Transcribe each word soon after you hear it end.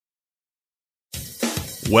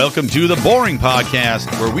Welcome to the Boring Podcast,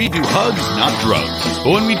 where we do hugs, not drugs.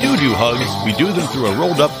 But when we do hugs, we do them through a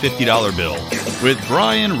rolled up $50 bill. With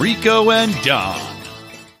Brian, Rico, and Don.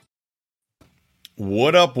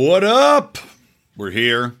 What up, what up? We're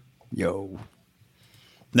here. Yo.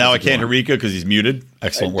 Now I can't hear Rico because he's muted.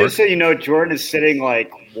 Excellent work. Just so you know, Jordan is sitting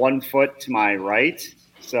like 1 foot to my right.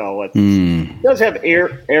 So he does have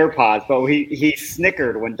AirPods, but he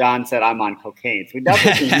snickered when Don said I'm on cocaine. So we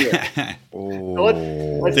definitely can hear.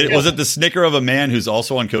 Was it the snicker of a man who's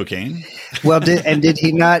also on cocaine? Well, did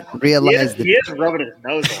he not realize he is rubbing his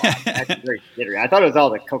nose off. That's very jittery. I thought it was all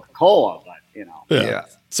the Coca-Cola, but you know. Yeah.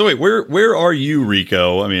 So wait, where are you,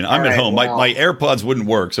 Rico? I mean, I'm at home. Well, my AirPods wouldn't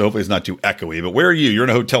work, so hopefully it's not too echoey. But where are you? You're in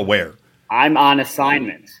a hotel where? I'm on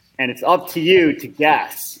assignment, and it's up to you to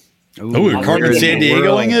guess. You're Carmen San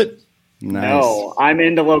Diegoing it? Nice. No, I'm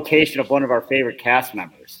in the location of one of our favorite cast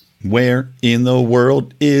members. Where in the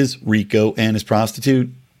world is Rico and his prostitute?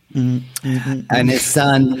 And his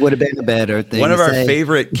son would have been a better thing. One of our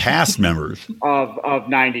favorite cast members of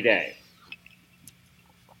 90 Day.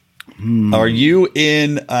 Are you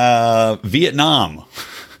in Vietnam?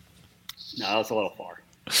 No, that's a little far.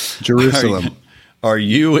 Jerusalem. Are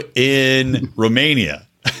you in Romania?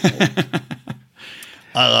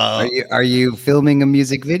 Are you filming a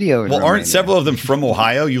music video? Well, aren't several of them from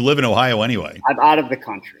Ohio? You live in Ohio anyway. I'm out of the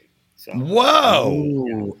country. So.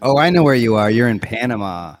 Whoa! Oh, I know where you are. You're in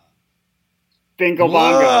Panama. Bingo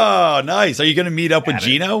bongo. Oh, nice. Are you going to meet up with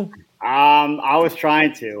Gino? I was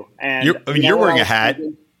trying to. And you're wearing a hat.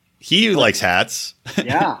 He likes hats.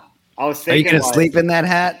 Yeah, I was thinking. Are you going to sleep in that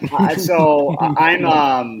hat? I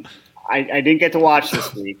didn't get to watch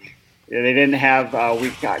this week. They didn't have. We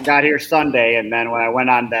got here Sunday, and then when I went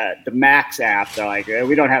on the Max app, they're like,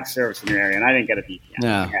 "We don't have service in your area," and I didn't get a VPN.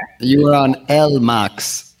 Yeah, you were on El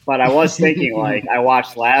Max. But I was thinking, like, I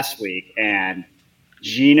watched last week, and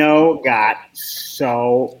Gino got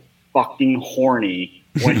so fucking horny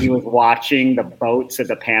when he was watching the boats at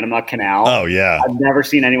the Panama Canal. Oh yeah, I've never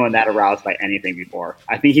seen anyone that aroused by anything before.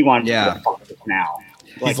 I think he wanted to fuck the canal.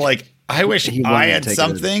 He's like, I wish I had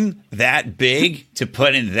something that big to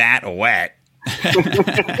put in that wet.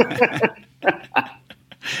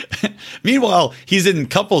 Meanwhile, he's in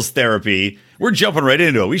couples therapy. We're jumping right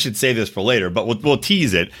into it. We should save this for later, but we'll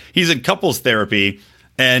tease it. He's in couples therapy,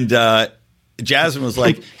 and Jasmine was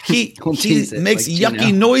like, he makes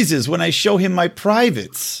yucky noises when I show him my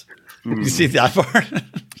privates. You see that part?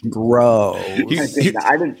 Bro. Was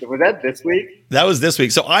that this week? That was this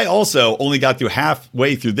week. So I also only got through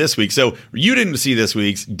halfway through this week. So you didn't see this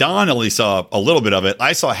week's. Don only saw a little bit of it.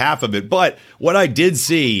 I saw half of it. But what I did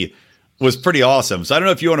see was pretty awesome. So I don't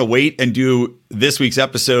know if you want to wait and do this week's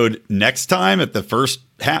episode next time at the first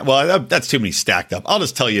half. Well, that's too many stacked up. I'll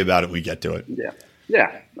just tell you about it when we get to it.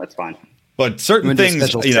 Yeah, that's fine. But certain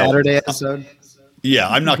things, Saturday episode. Yeah,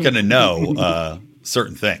 I'm not going to know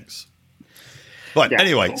certain things. But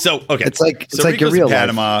anyway, so okay, it's like Rico's your real in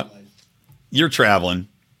Panama. Life. You're traveling.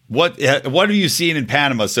 What are you seeing in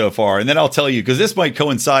Panama so far? And then I'll tell you, because this might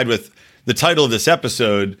coincide with the title of this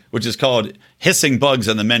episode, which is called "Hissing Bugs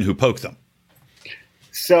and the Men Who Poke Them."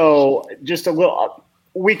 So just a little.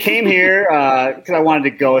 We came here because I wanted to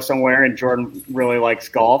go somewhere, and Jordan really likes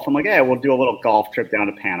golf. I'm like, hey, we'll do a little golf trip down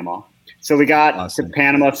to Panama. So we got to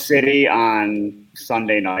Panama City on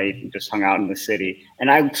Sunday night and just hung out in the city.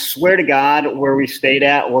 And I swear to God, where we stayed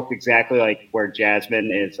at looked exactly like where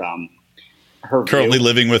Jasmine is. Her currently view.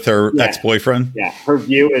 Living with her ex-boyfriend. Yeah, her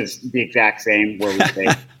view is the exact same where we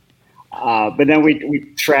stayed. But then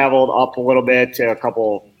we traveled up a little bit to a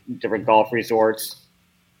couple different golf resorts,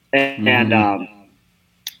 and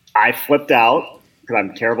I flipped out because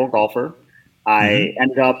I'm a terrible golfer. I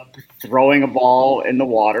ended up throwing a ball in the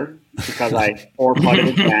water because I four-putted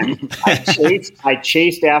again. I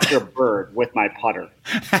chased after a bird with my putter.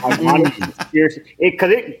 I wanted to seriously,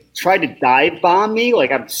 because it tried to dive bomb me.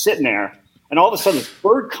 Like I'm sitting there, and all of a sudden this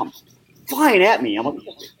bird comes flying at me. I'm like,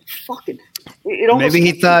 fucking. Maybe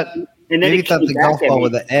he thought. And then he thought the golf ball were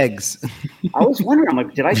the eggs. I was wondering. I'm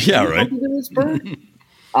like, did I shoot something to this bird?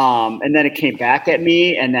 And then it came back at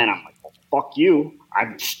me, and then I'm like, well, fuck you.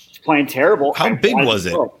 I'm playing terrible. How big was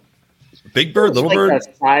it? Big bird, little bird?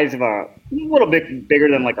 The size of a little bit bigger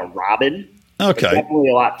than like a robin. Okay.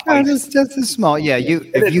 Definitely a lot. No, just a small. Yeah,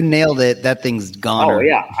 if you nailed it, that thing's gone. Oh,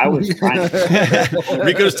 yeah. I was trying to.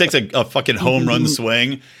 Rico just takes a fucking home run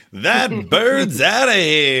swing. That bird's out of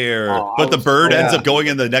here. But the bird ends up going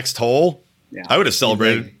in the next hole. Yeah. I would have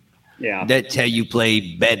celebrated. Yeah. That's how you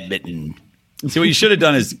play badminton. See, what you should have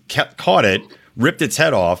done is caught it, ripped its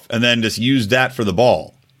head off, and then just used that for the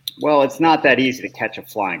ball. Well, it's not that easy to catch a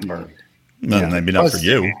flying bird. No, maybe not for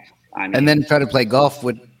you. I mean, and then try to play golf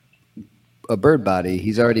with a bird body.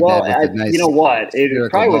 He's already bad with a nice. You know what?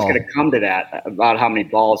 It probably was ball. going to come to that about how many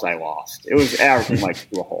balls I lost. It was averaging like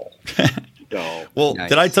through a hole. So, well, nice.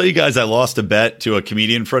 Did I tell you guys I lost a bet to a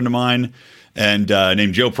comedian friend of mine and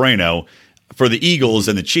named Joe Prano for the Eagles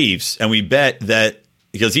and the Chiefs, and we bet that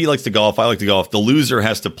because he likes to golf, I like to golf, the loser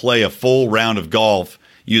has to play a full round of golf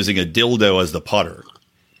using a dildo as the putter.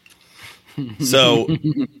 So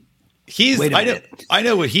I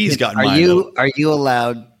know what he's got in mind. Are you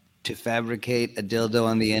allowed to fabricate a dildo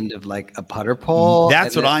on the end of like a putter pole?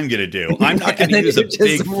 That's what I'm going to do. I'm not going to use a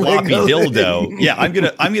big floppy dildo. Yeah, I'm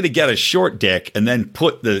going to get a short dick and then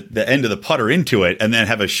put the end of the putter into it and then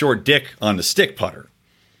have a short dick on the stick putter.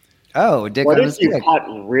 Oh, dick what on the if you stick. putt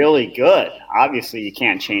really good? Obviously, you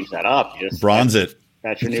can't change that up. You just bronze it.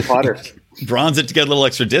 That's your new putter. Bronze it to get a little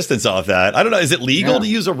extra distance off that. I don't know. Is it legal to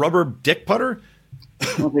use a rubber dick putter? I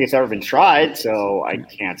don't think it's ever been tried, so I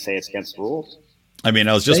can't say it's against the rules. I mean,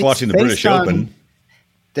 I was just watching the British Open.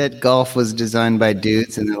 That golf was designed by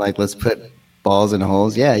dudes, and they're like, let's put balls in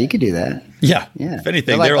holes. Yeah, you could do that. Yeah. Yeah. If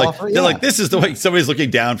anything, they're like, this is the way. Somebody's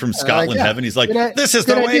looking down from Scotland heaven. He's like, this is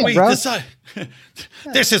the way we decide.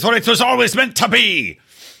 This is what it was always meant to be.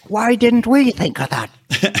 Why didn't we think of that?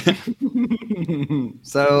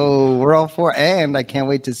 So we're all for, and I can't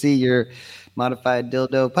wait to see your modified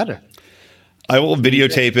dildo putter. I will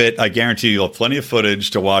videotape it. I guarantee you'll have plenty of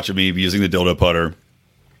footage to watch of me using the dildo putter.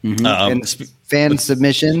 Mm-hmm. And fan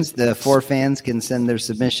submissions. The 4 fans can send their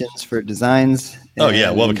submissions for designs. We'll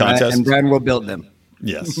have a contest. And Brian will build them.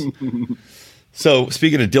 Yes. So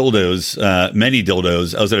speaking of dildos, many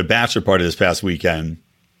dildos, I was at a bachelor party this past weekend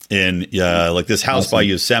in like this house by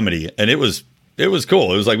Yosemite, and it was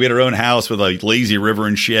cool. It was like we had our own house with like lazy river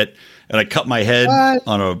and shit, and I cut my head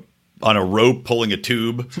on a rope pulling a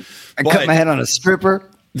tube. I cut my head on a stripper.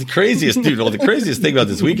 The craziest thing about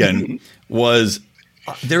this weekend was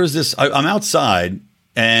there was this. I'm outside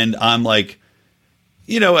and I'm like,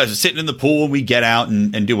 I was sitting in the pool and we get out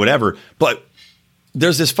and do whatever, but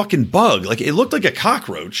there's this fucking bug. Like it looked like a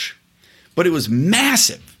cockroach, but it was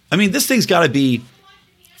massive. I mean, this thing's got to be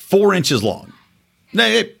 4 inches long.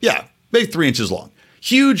 Yeah, maybe 3 inches long.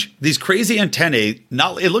 Huge, these crazy antennae.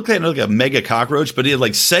 It looked like a mega cockroach, but it had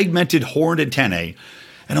like segmented horned antennae.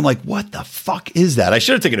 And I'm like, what the fuck is that? I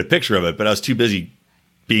should have taken a picture of it, but I was too busy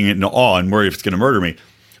being in awe and worried if it's going to murder me.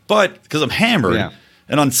 But because I'm hammered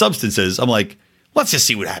and on substances, I'm like, let's just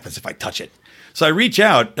see what happens if I touch it. So I reach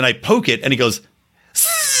out and I poke it and it goes,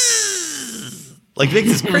 like it makes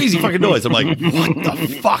this crazy fucking noise. I'm like, what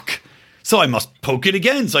the fuck? So I must poke it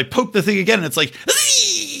again. So I poke the thing again and it's like,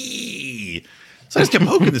 so I just kept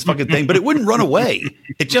poking this fucking thing, but it wouldn't run away.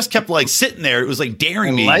 It just kept like sitting there. It was like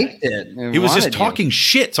daring me. I liked it. It was just talking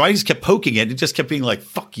shit. So I just kept poking it. It just kept being like,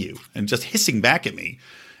 fuck you, and just hissing back at me.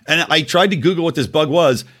 And I tried to Google what this bug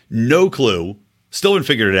was. No clue. Still haven't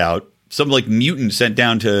figured it out. Some like mutant sent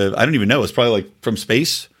down to, I don't even know. It's probably like from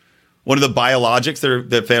space. One of the biologics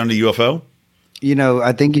that found a UFO.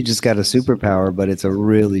 I think you just got a superpower, but it's a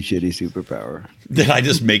really shitty superpower. Did I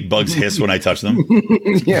just make bugs hiss when I touch them?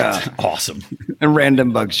 Yeah. Awesome. And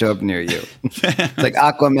random bugs show up near you. It's like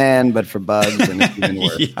Aquaman, but for bugs, and it's even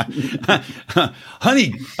worse. Yeah.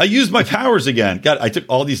 Honey, I used my powers again. God, I took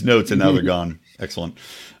all these notes and now they're gone. Excellent.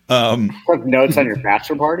 Took notes on your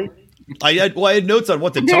bachelor party? I had notes on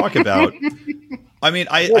what to talk about. I mean,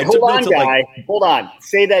 I took hold notes on, on guy. Hold on.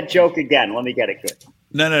 Say that joke again. Let me get it good.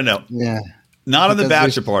 No. Yeah. Not on the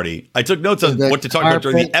bachelor party. I took notes on what to talk about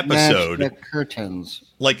during the episode. The curtains.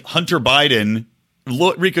 Like Hunter Biden.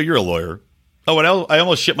 Rico, you're a lawyer. Oh, and I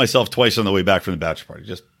almost shit myself twice on the way back from the bachelor party,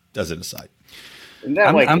 just as an aside.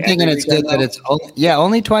 I'm thinking it's good that it's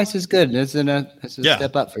only twice as good. It's a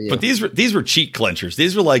step up for you. But these were cheek clenchers.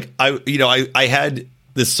 These were like I had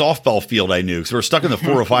this softball field I knew because we were stuck in the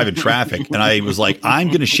 405 in traffic, and I was like, I'm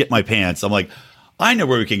going to shit my pants. I'm like, I know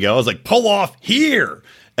where we can go. I was like, pull off here.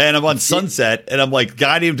 And I'm on Sunset, and I'm like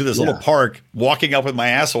guiding him to this little park, walking up with my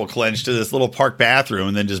asshole clenched to this little park bathroom,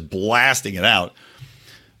 and then just blasting it out.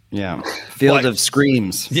 Yeah. Field of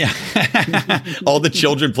screams. Yeah. All the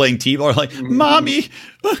children playing T-ball are like, Mommy,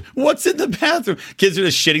 what's in the bathroom? Kids are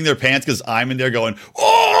just shitting their pants because I'm in there going,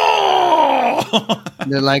 oh!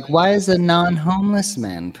 They're like, why is a non-homeless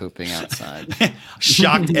man pooping outside?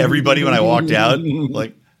 Shocked everybody when I walked out.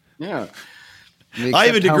 Like, yeah. I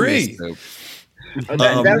have a degree.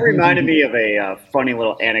 That reminded me of a funny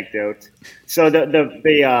little anecdote. So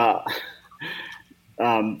the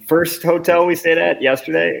first hotel we stayed at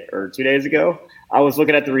yesterday or 2 days ago, I was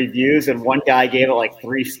looking at the reviews and one guy gave it like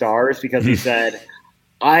 3 stars because he said,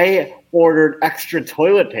 I ordered extra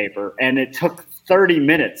toilet paper and it took 30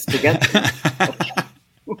 minutes to get there.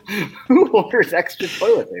 Who orders extra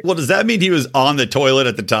toilet paper? Well, does that mean he was on the toilet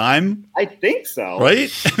at the time? I think so.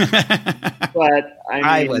 Right? But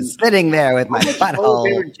I was sitting there with my butthole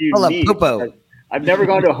full of poo-poo. I've never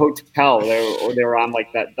gone to a hotel where they were on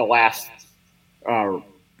like the last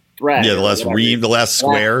thread. Yeah, the last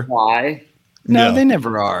square. Ply. No, they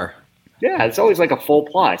never are. Yeah, it's always like a full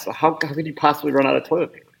ply. So how could you possibly run out of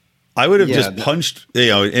toilet paper? I would have just punched,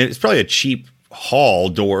 it's probably a cheap hall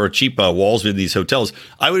door or cheap walls in these hotels.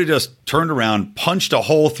 I would have just turned around, punched a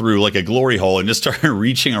hole through like a glory hole, and just started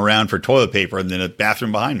reaching around for toilet paper, and then a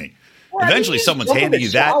bathroom behind me. Well, eventually, someone's handing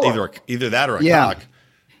you that, either that or a cock.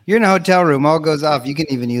 You're in a hotel room, all goes off. You can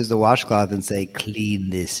even use the washcloth and say, "Clean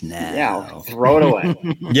this now." Yeah, throw it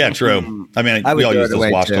away. Yeah, true. I mean, we all use those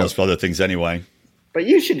washcloths for other things anyway. But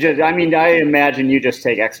you should just, I mean, I imagine you just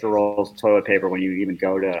take extra rolls of toilet paper when you even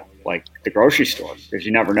go to, like, the grocery store, because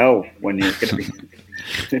you never know when you're going to be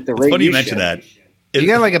at the rate. It's funny you mention that. You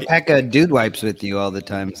got like a pack of dude wipes with you all the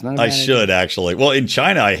time. It's not. I should actually. Well, in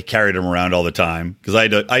China, I carried them around all the time because I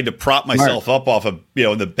had to prop myself up off of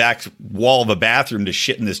the back wall of a bathroom to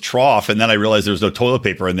shit in this trough, and then I realized there was no toilet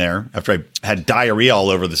paper in there after I had diarrhea all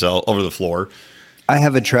over the floor. I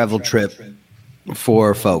have a travel trip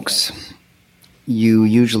for folks. You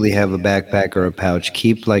usually have a backpack or a pouch.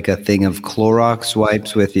 Keep like a thing of Clorox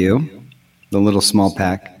wipes with you, the little small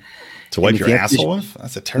pack. To wipe your asshole with?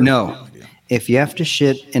 That's a terrible idea. If you have to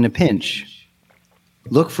shit in a pinch,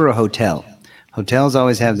 look for a hotel. Hotels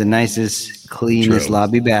always have the nicest, cleanest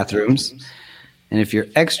lobby bathrooms. And if you're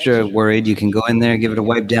extra worried, you can go in there, give it a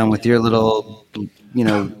wipe down with your little,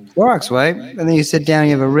 Clorox wipe, and then you sit down,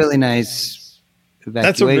 you have a really nice evacuation.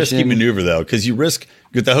 That's a risky maneuver, though, because you risk –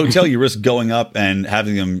 at the hotel, you risk going up and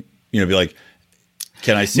having them, be like,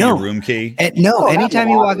 "Can I see your room key?" Anytime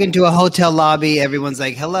you walk into a hotel lobby, everyone's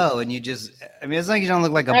like, "Hello," and you just, it's like you don't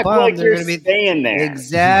look like a bum. Like they're going to be staying there.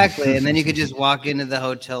 Exactly, and then you could just walk into the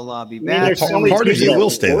hotel lobby bathroom. Part of you will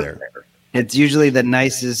stay there. It's usually the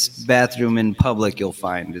nicest bathroom in public you'll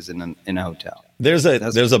find is in a hotel. There's a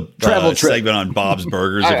travel segment on Bob's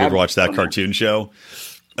Burgers if you ever watched that cartoon show,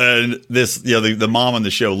 and this the mom on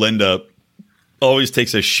the show, Linda, always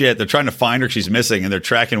takes a shit. They're trying to find her. She's missing, and they're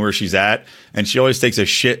tracking where she's at. And she always takes a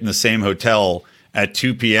shit in the same hotel at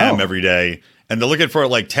 2 p.m. every day. And they're looking for her at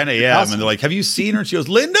like 10 a.m. Awesome. And they're like, "Have you seen her?" And she goes,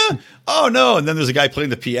 "Linda? Oh, no." And then there's a guy playing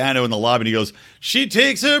the piano in the lobby, and he goes, "She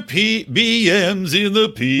takes her BMs in the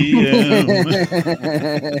PM."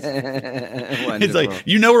 He's like,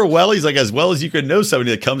 "You know her well?" He's like, "As well as you could know somebody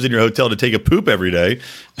that comes in your hotel to take a poop every day."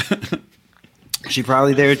 She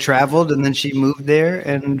probably traveled, and then she moved there,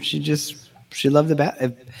 and she loved the bath.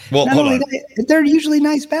 Well, hold on. They're usually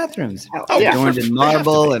nice bathrooms. Adorned in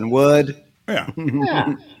marble and wood. Yeah.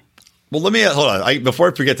 Well, let me hold on. Before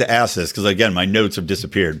I forget to ask this, because again, my notes have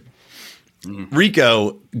disappeared.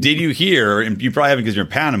 Rico, did you hear? And you probably haven't because you're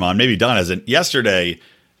in Panama. And maybe Don hasn't. Yesterday,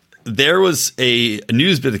 there was a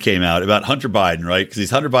news bit that came out about Hunter Biden, right? Because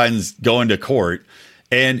Hunter Biden's going to court,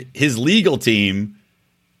 and his legal team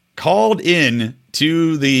called in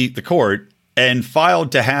to the court and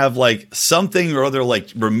filed to have like something or other like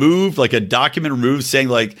removed, like a document removed saying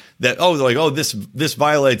like that, this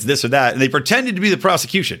violates this or that. And they pretended to be the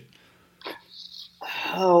prosecution.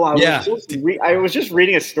 Oh, I was just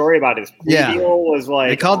reading a story about his plea deal was like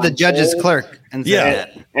they called the judge's clerk and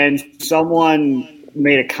said and someone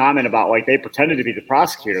made a comment about like they pretended to be the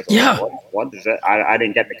prosecutors. What is it? I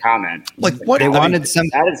didn't get the comment. Like what they wanted some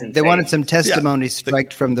testimony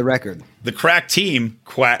striked from the record. The crack team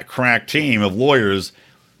of lawyers.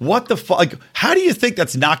 What the fuck? Like, how do you think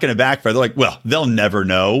that's not going to backfire? They're like, well, they'll never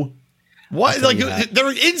know. Why? Like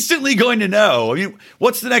they're instantly going to know. I mean,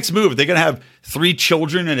 what's the next move? Are they going to have 3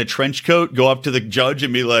 children in a trench coat go up to the judge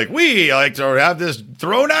and be like, "We like to have this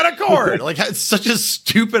thrown out of court"? Like, it's such a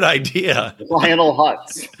stupid idea. Lionel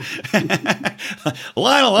Hutz,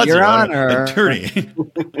 Your Honor, attorney.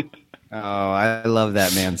 Oh, I love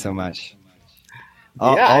that man so much.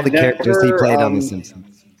 All the characters he played on The Simpsons.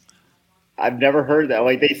 I've never heard that.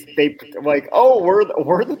 Like they like, "Oh,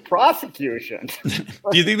 we're the prosecution."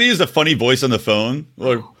 Do you think they use a funny voice on the phone?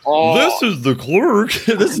 Like, "This is the clerk.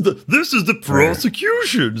 This is the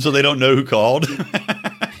prosecution," so they don't know who called.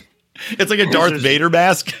 It's like a Darth Vader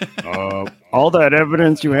mask. All that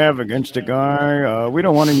evidence you have against a guy, we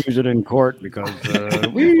don't want to use it in court because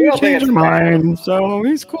we changed our mind. So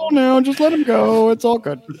he's cool now. Just let him go. It's all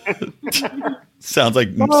good. Sounds like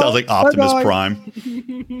Optimus Prime.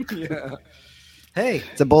 Yeah. Hey,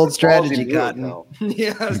 it's a bold strategy, Cotton.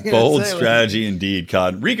 Bold strategy indeed,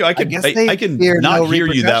 Cotton. Rico, I can not hear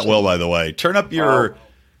you that well, by the way. Turn up your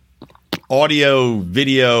audio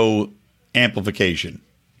video amplification.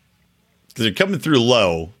 because they're coming through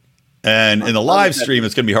low. And in the live stream,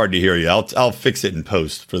 it's going to be hard to hear you. I'll fix it in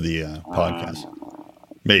post for the podcast.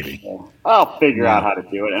 Maybe. I'll figure out how to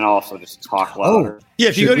do it and also just talk louder. Yeah,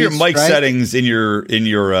 if you go to your mic settings in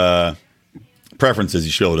your preferences,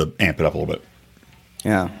 you should be able to amp it up a little bit.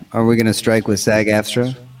 Yeah. Are we going to strike with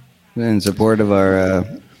SAG-AFTRA in support of our...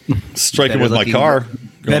 Striking with my car.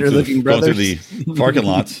 Better-looking brothers. Going through the parking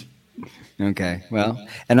lots. Okay. Well,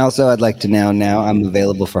 and also I'd like to now I'm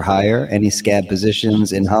available for hire. Any scab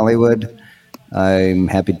positions in Hollywood, I'm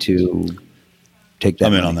happy to take that.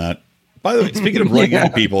 I'm in on that. By the way, speaking of regular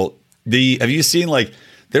people, have you seen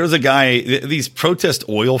there was a guy, these protest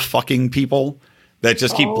oil fucking people that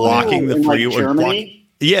just keep blocking the freeway. Like Germany?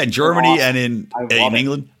 Yeah, in Germany and in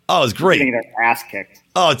England. Oh, it's great. Getting their ass kicked.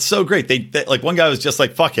 Oh, it's so great. They like one guy was just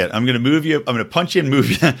like, "Fuck it, I'm going to move you. I'm going to punch you and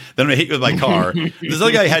move you. Then I'm going to hit you with my car." This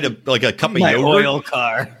other guy had a cup of yogurt. Oil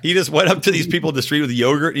car. He just went up to these people in the street with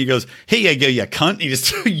yogurt, and he goes, "Hey, I go, you cunt!" And he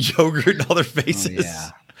just threw yogurt in all their faces. Oh, yeah.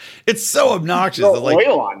 It's so obnoxious. Throw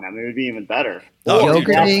oil on them; it would be even better.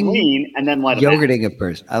 Yogurting, clean and then let yogurting a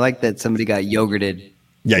person. I like that somebody got yogurted.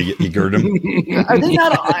 Yeah, you gird them. Are they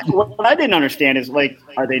not? What I didn't understand is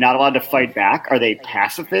are they not allowed to fight back? Are they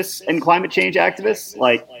pacifists and climate change activists?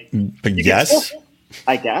 Yes.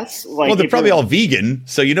 I guess. Well, they're probably all vegan,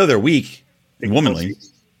 so they're weak and womanly,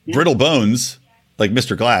 brittle bones, like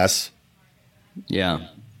Mr. Glass. Yeah.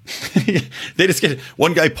 They just get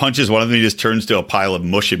one guy punches one of them, he just turns to a pile of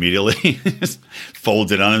mush immediately, just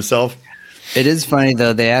folds it on himself. It is funny,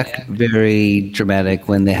 though. They act very dramatic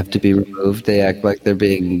when they have to be removed. They act like they're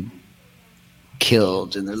being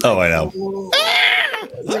killed. And they're like, I know.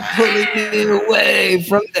 They're pulling me away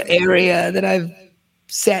from the area that I've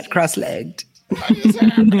sat cross-legged. All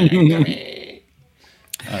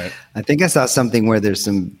right. I think I saw something where there's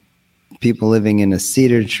some people living in a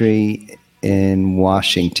cedar tree in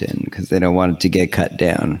Washington because they don't want it to get cut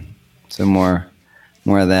down. So more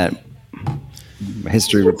of that.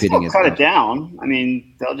 History repeating itself. Cut it down. I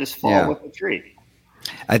mean, they'll just fall with the tree.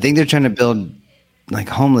 I think they're trying to build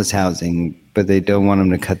homeless housing, but they don't want them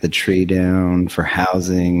to cut the tree down for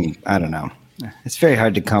housing. I don't know. It's very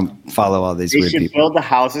hard to follow all these weird people. They should build the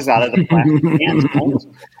houses out of the plastic cans.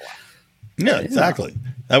 Yeah, exactly.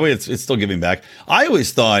 That way it's still giving back. I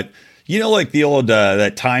always thought, like the old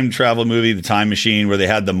that time travel movie, The Time Machine, where they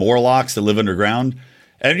had the Morlocks that live underground.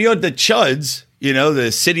 And the Chuds,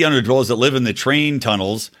 the city underdwellers that live in the train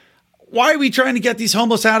tunnels. Why are we trying to get these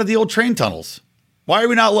homeless out of the old train tunnels? Why are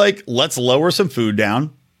we not let's lower some food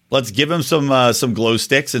down. Let's give them some glow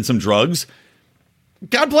sticks and some drugs.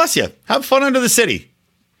 God bless you. Have fun under the city.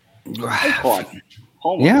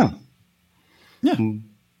 Yeah.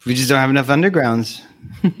 We just don't have enough undergrounds.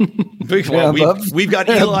 We've got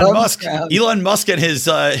Elon Musk. Elon Musk and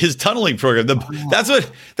his tunneling program. That's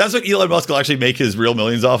what Elon Musk will actually make his real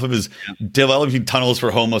millions off of, is developing tunnels for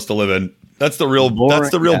homeless to live in. That's the real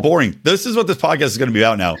boring. This is what this podcast is going to be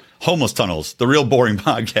about now. Homeless tunnels, the real boring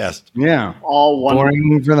podcast. Yeah, all one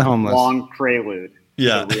boring for the homeless. Long prelude.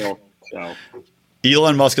 Yeah, the real show.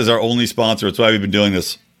 Elon Musk is our only sponsor. That's why we've been doing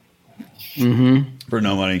this for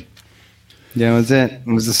no money. Yeah, was it? It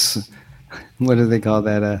was this. What do they call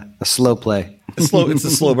that? A slow play. It's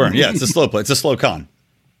a slow burn. Yeah, it's a slow play. It's a slow con.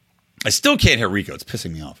 I still can't hear Rico. It's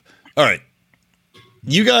pissing me off. All right.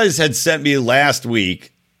 You guys had sent me last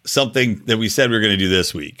week something that we said we were going to do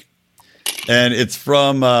this week. And it's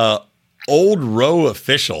from Old Row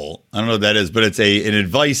Official. I don't know what that is, but it's an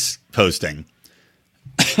advice posting.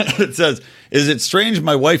 It says, "Is it strange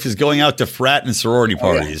my wife is going out to frat and sorority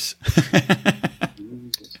parties?"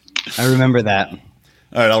 I remember that. All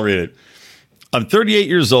right, I'll read it. "I'm 38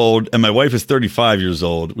 years old, and my wife is 35 years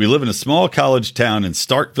old. We live in a small college town in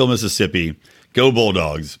Starkville, Mississippi. Go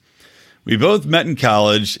Bulldogs. We both met in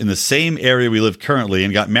college in the same area we live currently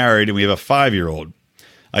and got married, and we have a 5-year-old.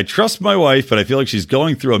 I trust my wife, but I feel like she's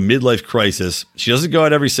going through a midlife crisis. She doesn't go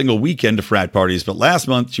out every single weekend to frat parties, but last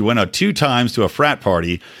month she went out 2 times to a frat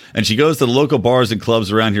party, and she goes to the local bars and clubs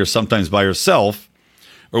around here sometimes by herself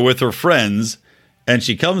or with her friends, and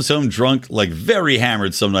she comes home drunk, very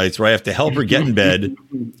hammered some nights, where I have to help her get in bed.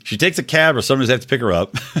 She takes a cab, or sometimes I have to pick her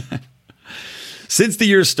up. Since the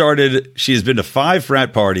year started, she has been to 5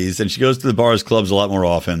 frat parties, and she goes to the bars, clubs a lot more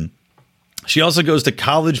often. She also goes to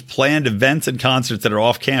college-planned events and concerts that are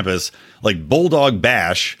off campus, like Bulldog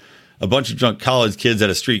Bash, a bunch of drunk college kids at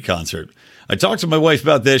a street concert. I talked to my wife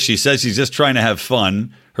about this. She says she's just trying to have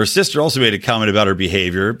fun. Her sister also made a comment about her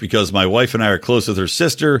behavior because my wife and I are close with her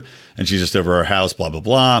sister, and she's just over our house, blah, blah,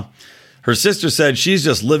 blah. Her sister said she's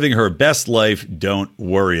just living her best life. Don't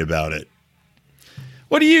worry about it."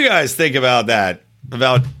 What do you guys think about that?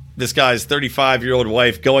 About this guy's 35-year-old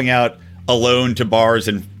wife going out alone to bars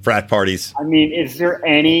and frat parties. I mean, is there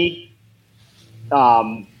any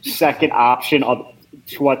second option of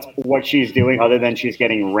to what she's doing other than she's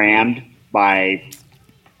getting rammed by a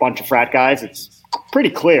bunch of frat guys? It's pretty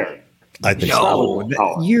clear. I think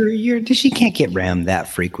She can't get rammed that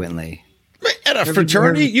frequently. At a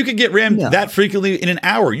fraternity, you could get rammed that frequently in an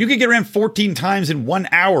hour. You could get rammed 14 times in 1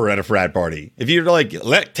 hour at a frat party. If you're like,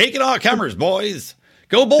 take it all comers, boys.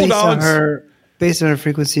 Go Bulldogs. Based on her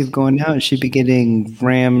frequency of going out, she'd be getting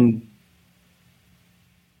rammed.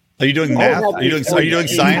 Are you doing math? Are you doing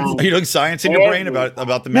science? Are you doing science in your brain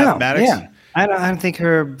about the mathematics? Yeah. I don't think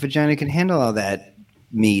her vagina can handle all that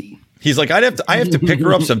meat. He's like, I have to pick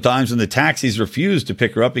her up sometimes, and the taxis refuse to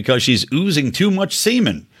pick her up because she's oozing too much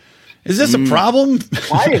semen. Is this a problem?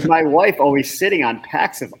 Why is my wife always sitting on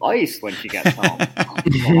packs of ice when she gets home? I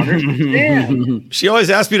don't understand. She always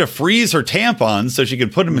asks me to freeze her tampons so she can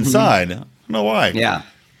put them inside. I don't know why. Yeah.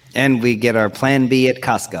 And we get our Plan B at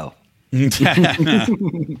Costco.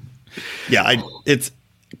 Yeah, it's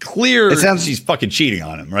clear she's fucking cheating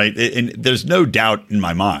on him, right? And there's no doubt in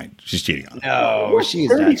my mind she's cheating on him. No, she's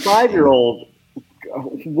 35-year-old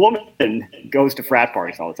woman goes to frat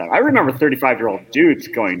parties all the time. I remember 35-year-old dudes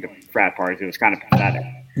going to frat parties. It was kind of pathetic.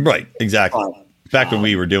 Right, exactly. Back when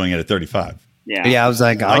we were doing it at 35. Yeah, I was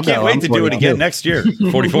like, I can't wait to do it again next year,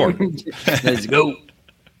 44. Let's go.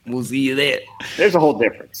 We'll see you there. There's a whole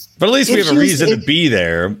difference. But at least we have a reason to be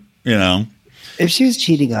there, you know. If she was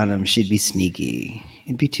cheating on him, she'd be sneaky.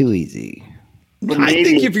 It'd be too easy. I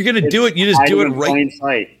think if you're going to do it, you just do it right. Plain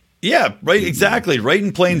sight. Yeah, right. Exactly. Right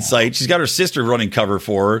in plain sight. She's got her sister running cover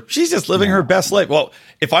for her. She's just living her best life. Well,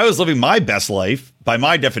 if I was living my best life, by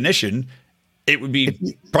my definition, it would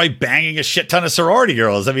be probably banging a shit ton of sorority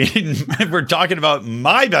girls. I mean, we're talking about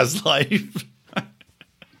my best life.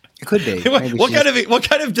 It could be. What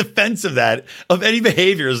kind of defense of that, of any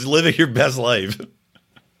behavior, is living your best life?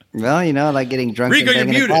 Well, like getting drunk Rico, and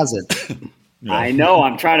banging in a closet. Yeah. I know.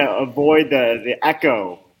 I'm trying to avoid the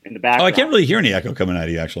echo in the background. Oh, I can't really hear any echo coming out of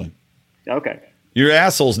you, actually. Okay. Your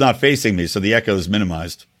asshole's not facing me, so the echo is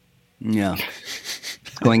minimized. Yeah.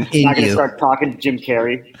 It's going in not going to start talking to Jim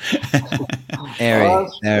Carrey. Harry.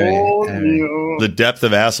 The depth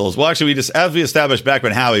of assholes. Well, actually, as we established back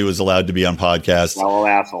when Howie was allowed to be on podcasts. Shallow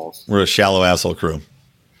assholes. We're a shallow asshole crew.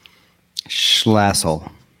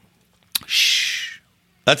 Schlassel. Shh.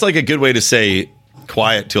 That's like a good way to say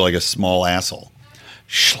quiet to like a small asshole.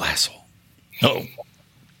 Schlassel. Oh.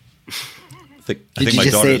 I think my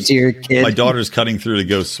daughter. Say it to your kid? My daughter's cutting through to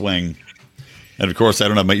go swing. And of course, I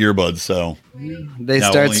don't have my earbuds, so. They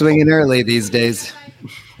start swinging early these days.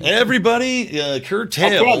 Everybody,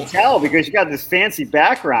 curtail. I can't tell because you got this fancy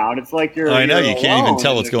background. It's like you're. I know, you can't even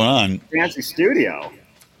tell what's going on. Fancy studio.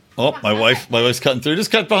 Oh, my wife's cutting through.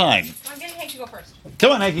 Just cut behind. I'm getting Hank to go first.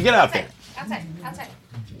 Come on, Hanky, get out there. Outside.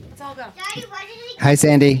 Let's all go. Daddy, why did he? Hi,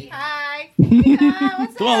 Sandy. Hi.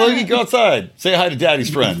 What's Come on, Logie, go outside. Say hi to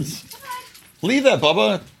Daddy's friends. Leave that,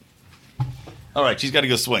 Bubba. All right, she's got to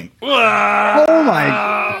go swing. Oh,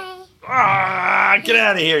 my. Get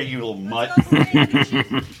out of here, you little mutt.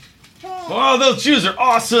 Oh, those shoes are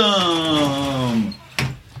awesome.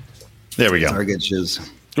 There we go. Are good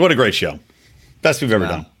shoes. What a great show. Best we've ever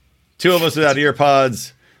done. Two of us without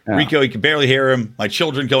earpods. Yeah. Rico, you can barely hear him. My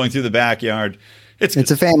children going through the backyard. It's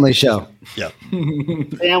a family show. Yeah.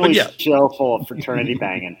 Family show full of fraternity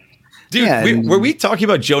banging. Dude, were we talking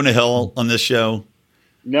about Jonah Hill on this show?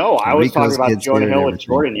 No, I was talking about Jonah Hill and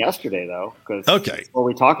Jordan yesterday, though. Because what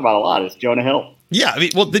we talk about a lot is Jonah Hill. Yeah, I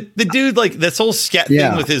mean, well, the dude, like, this whole scat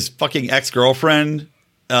thing with his fucking ex-girlfriend.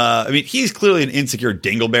 I mean, he's clearly an insecure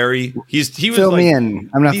dingleberry. He was Fill me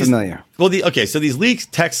in. I'm not familiar. Well, so these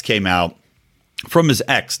leaked texts came out from his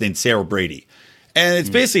ex named Sarah Brady. And it's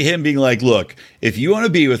basically him being like, look, if you want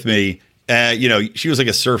to be with me, she was like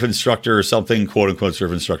a surf instructor or something, quote unquote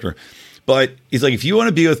surf instructor. But he's like, if you want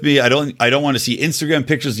to be with me, I don't want to see Instagram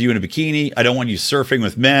pictures of you in a bikini. I don't want you surfing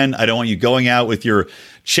with men. I don't want you going out with your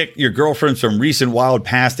girlfriends from recent wild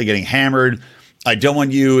past and getting hammered. I don't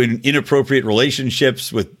want you in inappropriate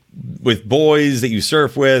relationships with boys that you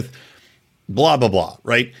surf with. Blah, blah, blah.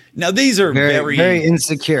 Right now, these are very, very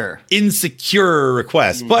insecure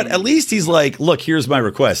requests. But at least he's like, look, here's my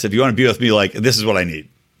request. If you want to be with me, like, this is what I need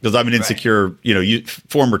because I'm an insecure,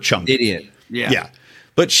 former chunk idiot. Yeah.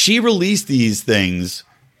 But she released these things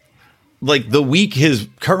like the week his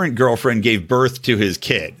current girlfriend gave birth to his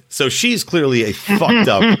kid. So she's clearly a fucked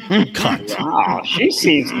up cunt. Wow, she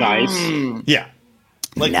seems nice. Yeah.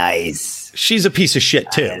 Like, nice. She's a piece of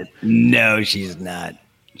shit, too. No, she's not.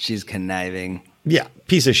 She's conniving. Yeah,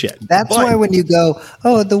 piece of shit. That's why when you go,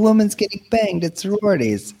 oh, the woman's getting banged at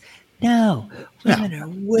sororities. No, Women are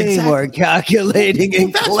way more calculating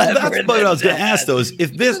and clever. That's what I was going to ask, though. Is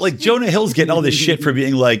if this, like, Jonah Hill's getting all this shit for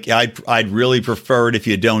being like, I'd really prefer it if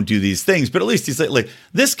you don't do these things. But at least he's like,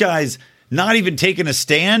 this guy's not even taking a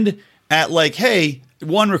stand at like, hey,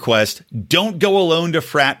 one request, don't go alone to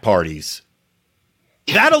frat parties.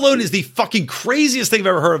 That alone is the fucking craziest thing I've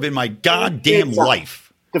ever heard of in my goddamn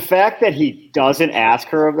life. The fact that he doesn't ask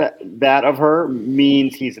her that of her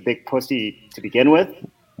means he's a big pussy to begin with.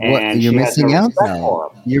 And you're missing out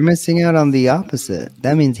now. You're missing out on the opposite.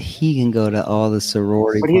 That means he can go to all the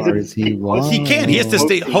sorority parties he wants. He can't. He has to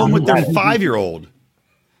stay home with their 5-year-old.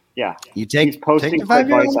 Yeah. You take the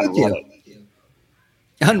 5-year-old with you.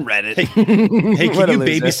 On Reddit. Hey, can you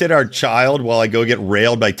babysit our child while I go get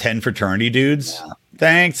railed by 10 fraternity dudes? Yeah.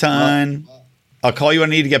 Thanks, hon. I'll call you when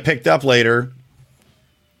I need to get picked up later.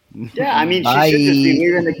 Yeah, I mean, she should just be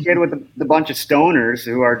leaving the kid with the bunch of stoners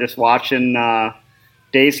who are just watching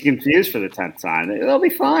Dazed and Confused for the 10th time. They'll be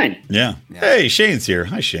fine. Yeah. Hey, Shane's here.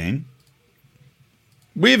 Hi, Shane.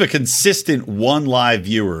 We have a consistent one live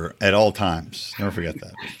viewer at all times. Never forget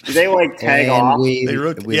that. Do they like tag off? We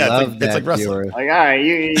love it's like wrestling. Viewer. Like, all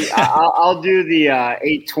right, I'll do the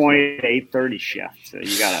 8:20 to 8:30 shift. So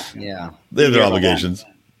you gotta. Yeah. They have their obligations.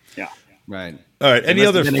 Yeah. Right. All right. Any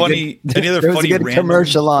other funny random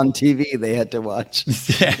commercial on TV they had to watch?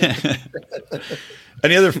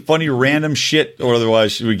 Any other funny random shit, or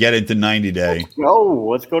otherwise should we get into 90 Day?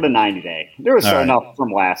 Let's go to 90 Day. There was enough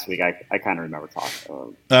from last week. I kind of remember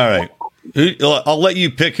talking. All right. I'll let you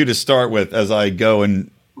pick who to start with as I go and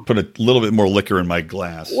put a little bit more liquor in my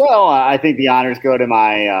glass. Well, I think the honors go to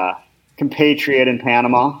my compatriot in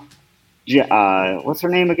Panama. What's her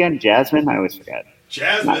name again? Jasmine? I always forget.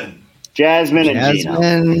 Jasmine and Gino.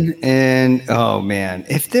 And oh man,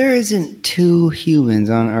 if there isn't two humans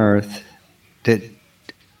on Earth that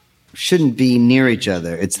shouldn't be near each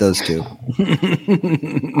other, it's those two.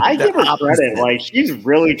 I give her credit. Like, she's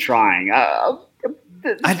really trying. And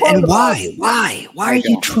why? Why are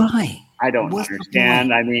you trying? I don't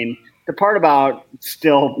understand. I mean, the part about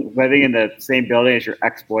still living in the same building as your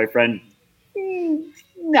ex-boyfriend,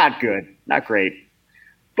 not good, not great.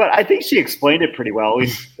 But I think she explained it pretty well. At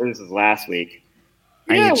least this is last week.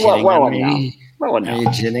 Are you cheating on me? Are you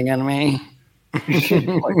cheating on me?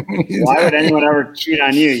 Why would anyone ever cheat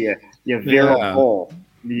on you? You virile bull.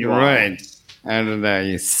 Right. I don't know,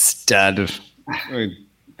 you stud.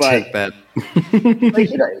 Take that. Like,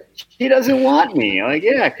 he doesn't want me. Like,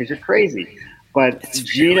 yeah, because you're crazy. But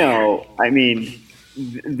Gino, I mean,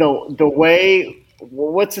 the way.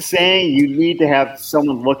 What's the saying? You need to have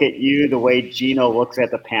someone look at you the way Gino looks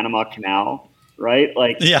at the Panama Canal, right?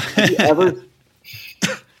 Like, yeah. Have you ever?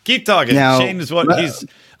 Keep talking. Now, Shane is he's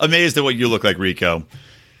amazed at what you look like, Rico.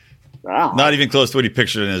 Wow. Not even close to what he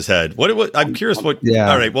pictured in his head. What I'm curious what.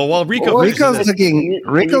 Yeah. All right. Well, while Rico looks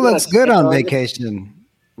good on vacation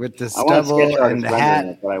with the stubble and the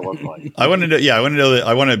hat. I look like. I want to know. Yeah, I want to know that.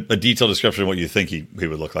 I want a detailed description of what you think he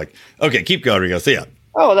would look like. Okay, keep going, Rico. So yeah.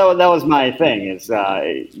 Oh, that was my thing. Is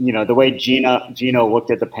the way Gino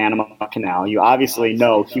looked at the Panama Canal. You obviously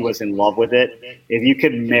know he was in love with it. If you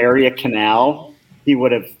could marry a canal, he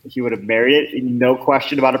would have married it. No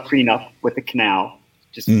question about a prenup with the canal.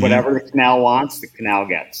 Just whatever the canal wants, the canal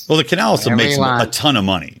gets. Well, the canal also makes a ton of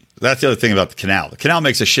money. That's the other thing about the canal. The canal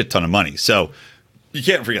makes a shit ton of money, so you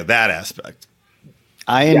can't forget that aspect.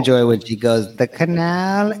 I enjoy when she goes, the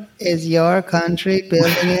canal is your country,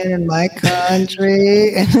 building it in my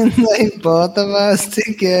country, and like both of us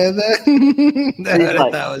together.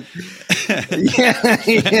 that was,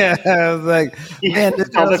 yeah. I was like, man, this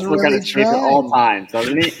girl's really trying. At all times,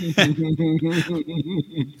 doesn't he?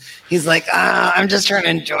 He's like, I'm just trying to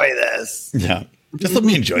enjoy this. Yeah. Just let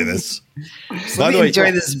me enjoy this. Let me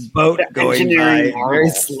enjoy this boat going by very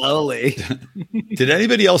slowly. Did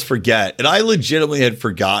anybody else forget? And I legitimately had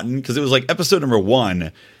forgotten because it was like episode number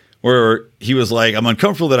 1 where he was like, I'm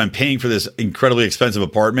uncomfortable that I'm paying for this incredibly expensive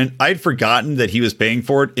apartment. I had forgotten that he was paying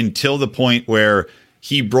for it until the point where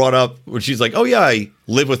he brought up, when she's like, oh yeah, I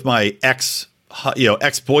live with my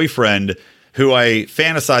ex-boyfriend who I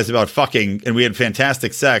fantasized about fucking, and we had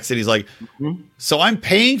fantastic sex. And he's like, so I'm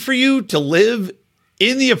paying for you to live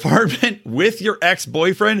in the apartment with your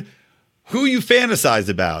ex-boyfriend who you fantasized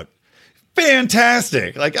about.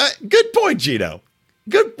 Fantastic. Like, good point, Gino.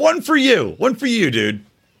 Good one for you. One for you, dude.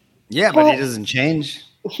 Yeah, but he doesn't change.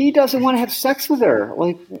 He doesn't want to have sex with her.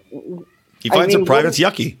 Like, he finds her private's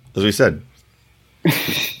yucky, as we said.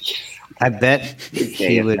 I bet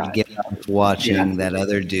he would get off watching that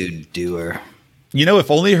other dude do her. You know, if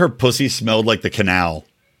only her pussy smelled like the canal,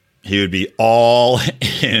 he would be all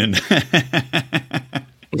in.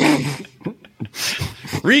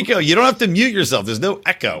 Rico, you don't have to mute yourself. There's no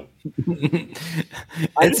echo.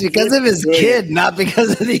 It's because of his kid, not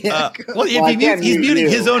because of the echo. Well, he's muting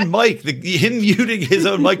his own mic. Him muting his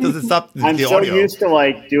own mic doesn't stop the audio. I'm so used to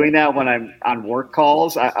like doing that when I'm on work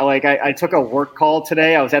calls. I took a work call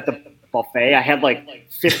today. I was at the buffet. I had like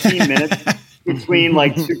 15 minutes between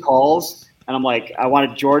like two calls. And I'm like, I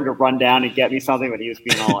wanted Jordan to run down and get me something, but he was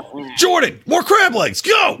being all like, Jordan, more crab legs.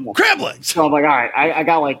 Go, crab legs. So I'm like, all right,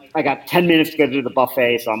 I got 10 minutes to get to the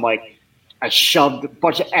buffet. So I'm like, I shoved a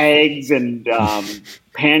bunch of eggs and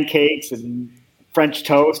pancakes and French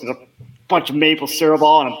toast and a bunch of maple syrup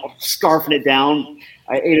all, and I'm scarfing it down.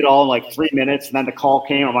 I ate it all in like 3 minutes, and then the call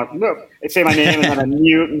came. I'm like, no. They say my name, and then I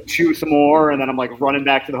mute and chew some more, and then I'm like running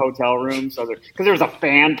back to the hotel room. So because there was a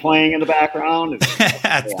fan playing in the background.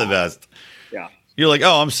 That's the best. Yeah. You're like,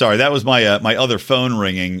 oh, I'm sorry. That was my my other phone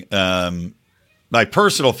ringing. My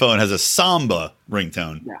personal phone has a samba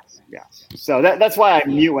ringtone. Yes. So that's why I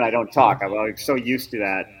mute when I don't talk. I'm like so used to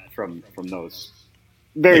that from those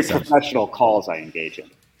very professional calls I engage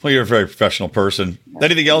in. Well, you're a very professional person.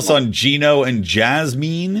 Anything else on Gino and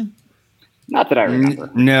Jasmine? Not that I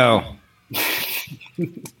remember. No.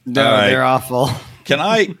 They're awful. Can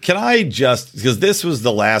I just, because this was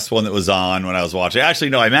the last one that was on when I was watching. Actually,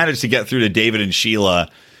 no, I managed to get through to David and Sheila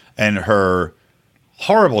and her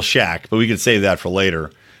horrible shack, but we could save that for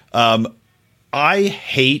later. I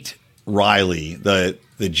hate Riley, the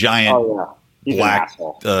giant black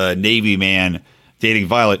Navy man dating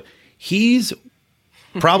Violet. He's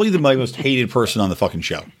probably the most hated person on the fucking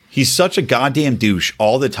show. He's such a goddamn douche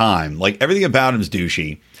all the time. Like, everything about him is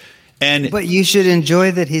douchey. But you should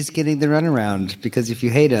enjoy that he's getting the runaround, because if you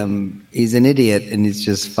hate him, he's an idiot and he's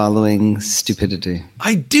just following stupidity.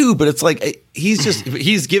 I do, but it's like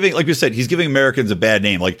he's giving, like you said, he's giving Americans a bad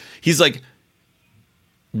name. Like, he's like,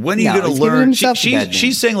 when are you going to learn?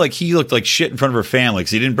 She's saying like he looked like shit in front of her family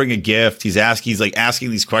because he didn't bring a gift. He's asking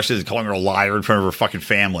these questions and calling her a liar in front of her fucking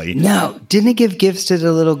family. No, didn't he give gifts to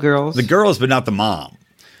the little girls? The girls, but not the mom.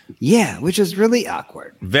 Yeah, which was really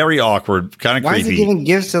awkward. Very awkward, kind of creepy. Why is he giving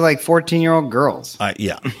gifts to like 14-year-old girls?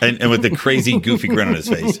 Yeah, and with the crazy, goofy grin on his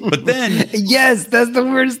face. But then, yes, that's the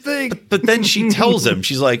worst thing. But then she tells him,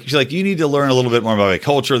 she's like, you need to learn a little bit more about my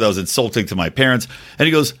culture. That was insulting to my parents. And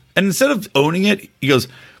he goes, and instead of owning it, he goes,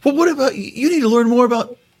 well, what about you? Need to learn more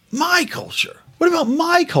about my culture. What about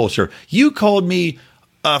my culture? You called me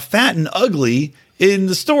fat and ugly in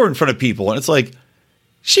the store in front of people, and it's like,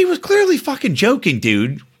 she was clearly fucking joking,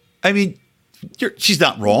 dude. I mean, she's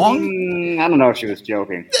not wrong. I don't know if she was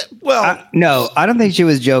joking. Well, no, I don't think she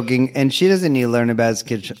was joking, and she doesn't need to learn about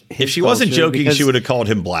his if she wasn't joking, she would have called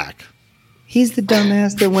him black. He's the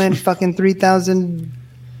dumbass that went fucking 3,000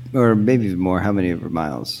 or maybe more. How many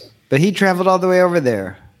miles? But he traveled all the way over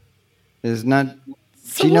there. There's not.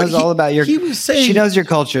 So she knows all about your. He was saying, she knows your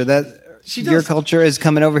culture. Your culture is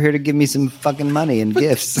coming over here to give me some fucking money and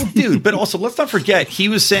gifts. Dude, but also let's not forget, he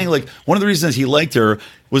was saying like one of the reasons he liked her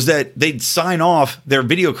was that they'd sign off their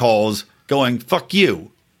video calls going, fuck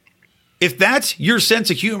you. If that's your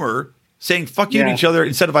sense of humor, saying fuck you to each other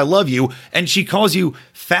instead of I love you, and she calls you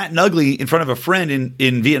fat and ugly in front of a friend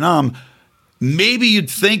in Vietnam, maybe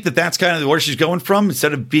you'd think that that's kind of where she's going from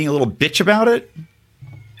instead of being a little bitch about it.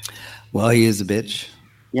 Well, he is a bitch.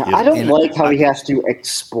 Yeah, I don't like how he has to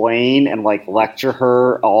explain and like lecture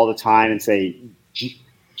her all the time and say, "Do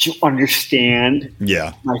you understand?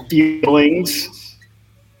 Yeah, my feelings."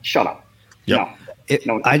 Shut up. Yep.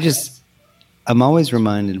 No. I'm always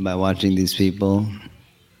reminded by watching these people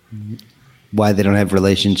why they don't have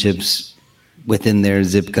relationships within their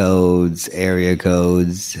zip codes, area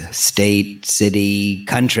codes, state, city,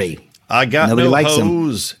 country. I got nobody no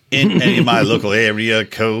hoes in my local area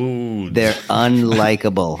code. They're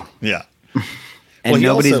unlikable. Yeah. And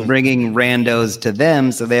nobody's bringing randos to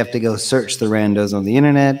them, so they have to go search the randos on the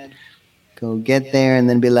internet, go get there, and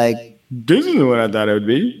then be like, this isn't what I thought it would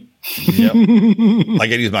be. Yep. I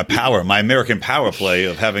got to use my power, my American power play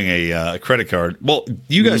of having a credit card. Well,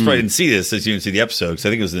 you guys probably didn't see this as you didn't see the episode, because I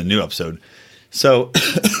think it was the new episode. So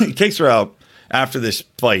he takes her out after this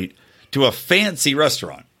fight to a fancy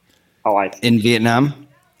restaurant. In Vietnam?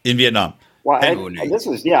 In Vietnam. Well,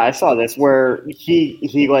 I saw this where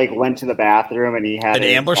he like went to the bathroom and he had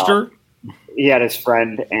ambushed her. He had his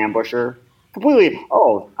friend ambush her completely.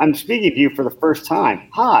 Oh, I'm speaking to you for the first time.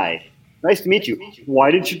 Hi, nice to meet you. Why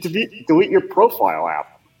did you delete your profile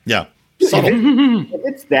app? Yeah. If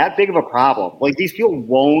it's that big of a problem, like these people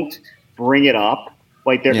won't bring it up.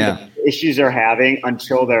 Like the issues they're having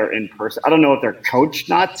until they're in person. I don't know if they're coached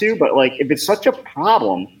not to, but like if it's such a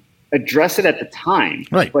problem, address it at the time.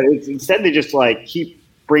 Right. But instead they just like keep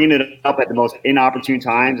bringing it up at the most inopportune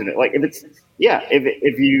times. And like if yeah,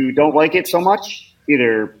 if you don't like it so much,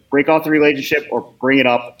 either break off the relationship or bring it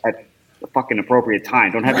up at the fucking appropriate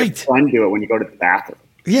time. Don't have your son do it when you go to the bathroom.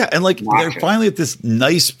 Yeah, and like they're finally at this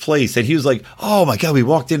nice place that he was like, oh my God, we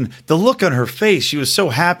walked in. The look on her face, she was so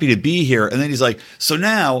happy to be here. And then he's like, so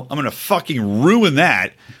now I'm going to fucking ruin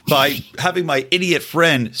that by having my idiot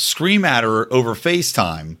friend scream at her over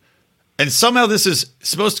FaceTime. And somehow this is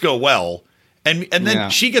supposed to go well. And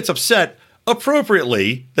then she gets upset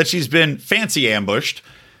appropriately that she's been fancy ambushed.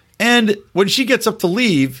 And when she gets up to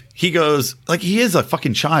leave, he goes, like, he is a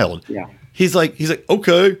fucking child. Yeah. He's like,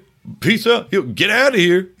 okay. Peace out. Get out of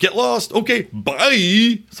here. Get lost. Okay, bye.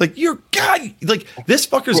 It's like, like, this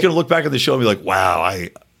fucker's going to look back at the show and be like, wow,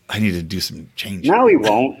 I need to do some change. No, he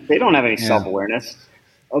won't. They don't have any self-awareness.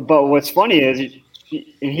 But what's funny is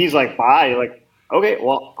he's like, bye. You're like, okay,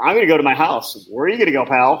 well, I'm going to go to my house. Where are you going to go,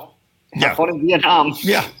 pal? Have fun in Vietnam.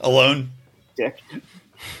 Yeah, alone. Dick.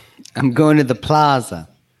 I'm going to the plaza.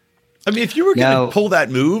 I mean, if you were going to pull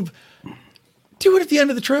that move, do it at the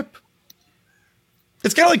end of the trip.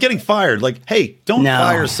 It's kind of like getting fired. Like, hey, don't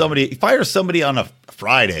fire somebody. Fire somebody on a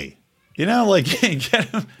Friday. You know, like get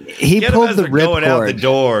him. He pulled the ripcord going out the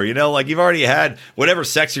door. You know, like you've already had whatever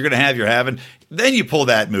sex you're going to have. You're having. Then you pull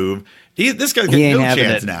that move. This guy's got no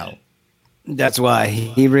chance now. That's why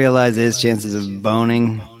he realized his chances of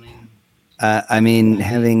boning. I mean,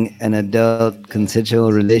 having an adult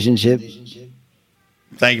consensual relationship.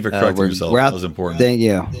 Thank you for correcting yourself. That was important. Thank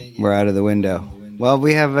you. We're out of the window. Well,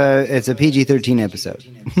 we have it's a PG-13 episode.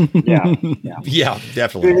 Yeah,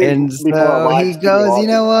 definitely. And so he goes, you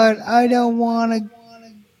know what? I don't want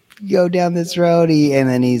to go down this road. And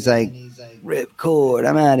then he's like, rip cord,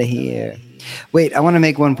 I'm out of here. Wait, I want to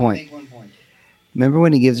make one point. Remember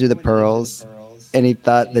when he gives her the pearls and he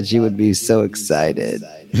thought that she would be so excited?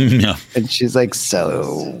 No. And she's like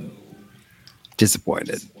so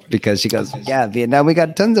disappointed. Because she goes, yeah, Vietnam, we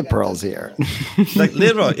got tons of pearls here. Like,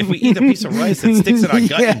 literally, if we eat a piece of rice that sticks in our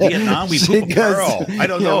gut in Vietnam, we poop a pearl. I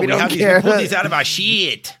don't know. We pull these out of our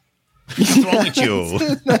shit. What's wrong with you?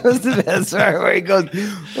 That was the best part where he goes,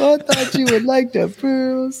 I thought you would like the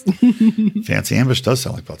pearls. Fancy ambush does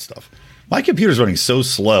sound like butt stuff. My computer's running so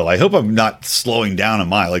slow. I hope I'm not slowing down on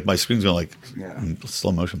mine. Like, my screen's going in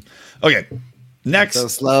slow motion. Okay, next. So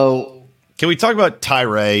slow. Can we talk about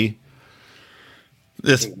Tyree?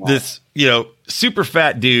 This super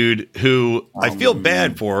fat dude who I feel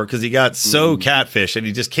bad for because he got so catfished and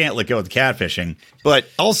he just can't let go of the catfishing. But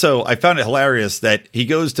also I found it hilarious that he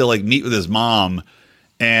goes to like meet with his mom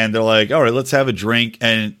and they're like, all right, let's have a drink.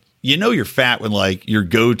 And you know you're fat when like your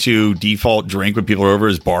go-to default drink when people are over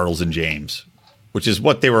is Bartles and James, which is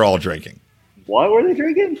what they were all drinking. What were they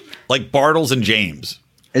drinking? Like Bartles and James.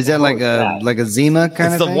 Is that like a Zima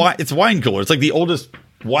kind of thing? It's wine cooler. It's like the oldest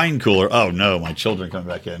wine cooler. Oh no, my children coming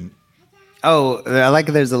back in. Oh, I like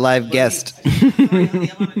it. There's a live guest.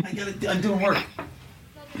 I'm doing work.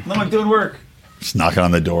 No, I'm doing work. Just knocking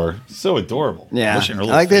on the door. So adorable. Yeah, I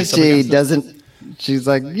like that she doesn't. She's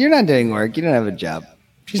like, you're not doing work. You don't have a job.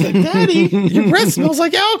 She's like, Daddy, your breath smells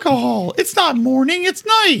like alcohol. It's not morning. It's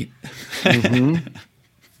night.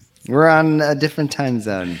 Mm-hmm. We're on a different time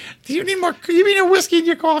zone. Do you need more? You need a whiskey in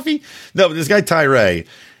your coffee? No, but this guy Tyree,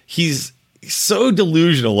 he's so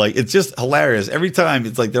delusional. Like, it's just hilarious. Every time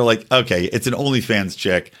it's like, they're like, okay, it's an OnlyFans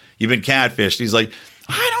chick. You've been catfished. He's like,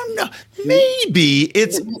 I don't know. Maybe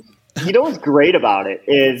it's. You know what's great about it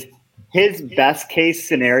is his best case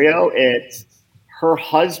scenario. It's her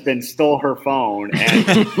husband stole her phone. And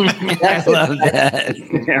I love that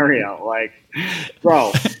scenario. Like,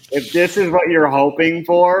 bro, if this is what you're hoping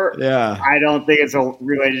for, I don't think it's a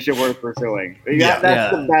relationship worth pursuing.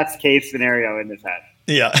 That's the best case scenario in his head.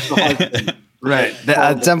 Yeah. Right.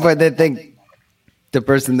 At some point, they think the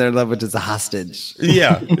person they're in love with is a hostage.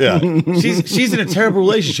 Yeah. She's in a terrible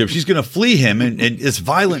relationship. She's going to flee him and this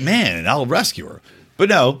violent man, and I'll rescue her. But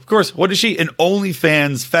no, of course, what is she? An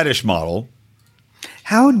OnlyFans fetish model.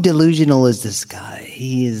 How delusional is this guy?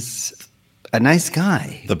 He is a nice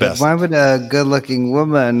guy. The best. But why would a good-looking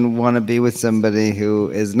woman want to be with somebody who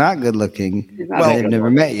is not good-looking? Well, they've never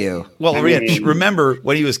met you. Well, remember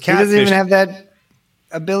when he was catfished? He doesn't even have that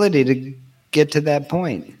ability to get to that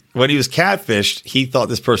point. When he was catfished, he thought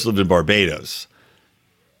this person lived in Barbados.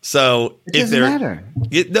 So it doesn't matter.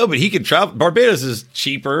 No, but he can travel. Barbados is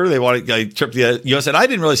cheaper. They want to trip to the U.S. And I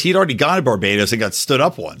didn't realize he'd already gone to Barbados and got stood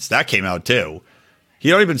up once. That came out too.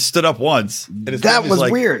 He'd already been stood up once. And that was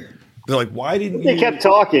like, weird. They're like, why didn't they kept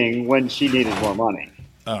talking when she needed more money?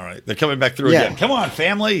 All right, they're coming back through again. Come on,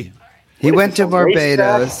 family. He went to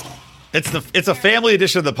Barbados. It's a family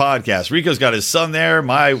edition of the podcast. Rico's got his son there.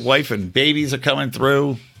 My wife and babies are coming through.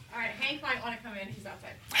 All right, Hank might want to come in. He's outside.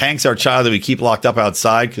 Hank's our child that we keep locked up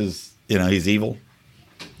outside because, he's evil.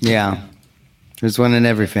 Yeah. There's one in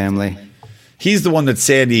every family. He's the one that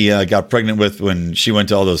Sandy got pregnant with when she went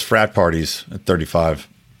to all those frat parties at 35.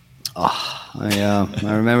 I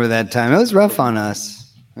remember that time. It was rough on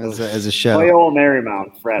us as a show. Old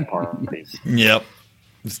Marymount frat parties. Yep.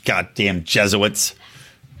 These goddamn Jesuits.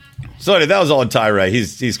 So anyway, that was all in Tyree.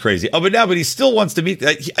 He's crazy. Oh, but he still wants to meet.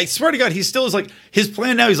 I swear to God, he still is like, his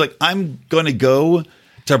plan now, he's like, I'm going to go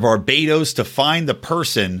to Barbados to find the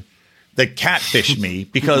person that catfished me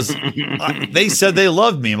because they said they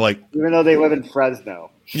loved me. I'm like, even though they live in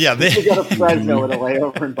Fresno. Yeah, they go to Fresno with a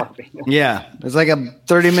layover in Barbados. Yeah, it's like a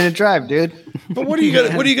 30-minute drive, dude. But what are you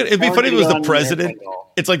gonna? It'd be funny if it was the president.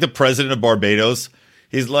 It's like the president of Barbados.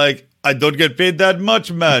 He's like, I don't get paid that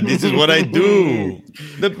much, man. This is what I do.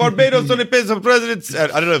 The Barbados only pays the presidents. I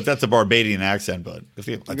don't know if that's a Barbadian accent, but I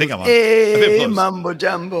think I'm on. Hey, mambo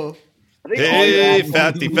jumbo. Hey,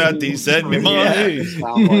 fatty, send me money.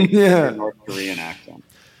 Sounds like a North Korean accent.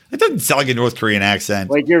 It doesn't sound like a North Korean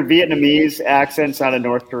accent. Like your Vietnamese accent sounded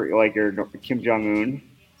North Korean, like your Kim Jong-un.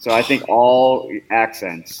 So I think all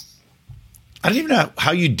accents. I don't even know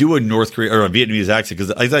how you do a North Korean or a Vietnamese accent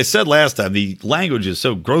because, as I said last time, the language is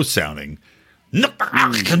so gross sounding. You just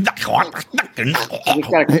got to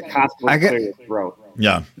constantly clear your throat.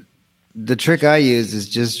 Yeah. The trick I use is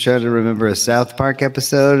just try to remember a South Park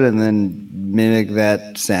episode and then mimic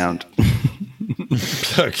that sound.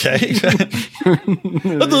 Okay.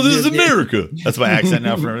 I thought this is America. That's my accent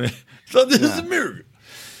now. I thought this is America.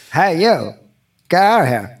 Hey, yo. Get out of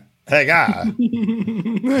here. Hey, guy.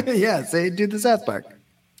 Yeah, do the South Park.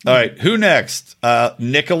 All right. Who next?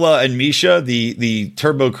 Nicola and Misha, the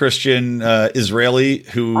turbo Christian Israeli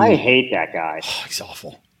who. I hate that guy. Oh, he's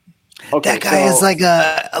awful. Okay, that guy is like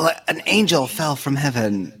an angel fell from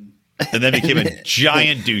heaven. And then became a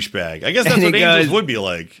giant douchebag. I guess that's what angels would be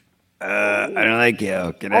like. I don't like you.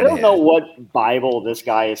 I don't know what Bible this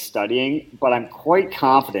guy is studying, but I'm quite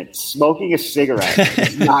confident smoking a cigarette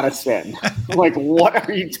is not a sin. Like, what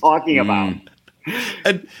are you talking about?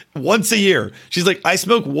 And once a year, she's like, I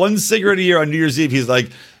smoke one cigarette a year on New Year's Eve. He's like,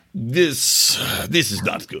 this is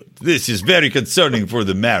not good. This is very concerning for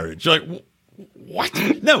the marriage. You're like, what?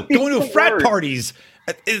 No, going to frat parties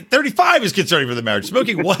at 35 is concerning for the marriage.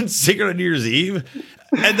 Smoking one cigarette on New Year's Eve.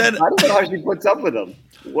 And then I don't know how she puts up with him.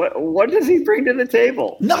 What does he bring to the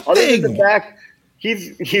table? Nothing. Other than the fact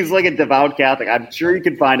he's like a devout Catholic. I'm sure you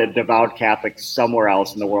can find a devout Catholic somewhere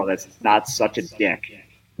else in the world that's not such a dick.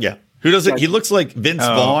 Yeah. Who does it? He looks like Vince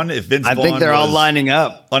Vaughn. If Vince Vaughn, I think they're all lining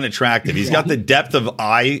up. Unattractive. He's got the depth of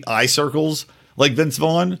eye circles like Vince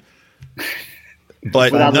Vaughn,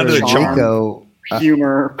 but without none of the charm,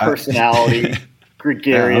 humor, personality,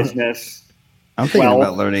 gregariousness. I'm thinking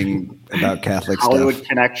about learning about Catholic Hollywood stuff.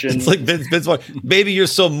 connections. It's like Vince Vaughn. Baby, you're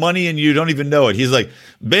so money and you don't even know it. He's like,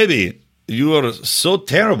 baby, you are so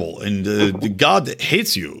terrible and God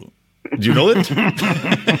hates you. Do you know it?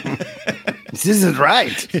 This isn't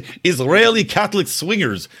right. Israeli Catholic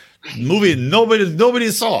swingers movie nobody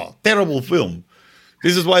saw. Terrible film.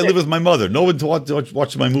 This is why I live with my mother. No one to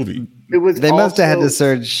watch my movie. They must have had to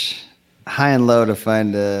search high and low to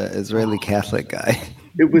find a Israeli Catholic guy.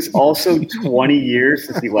 It was also 20 years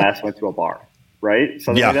since he last went to a bar, right?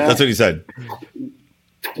 Something like that? That's what he said.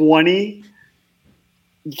 20?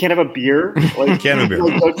 You can't have a beer? Like, can't have a beer.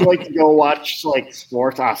 Don't you like to go watch like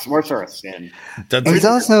sports? Sports are a sin. He's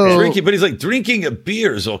also drinking, but he's like, drinking a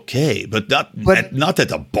beer is okay, but not at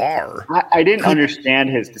the bar. I didn't understand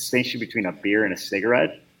his distinction between a beer and a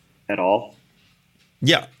cigarette at all.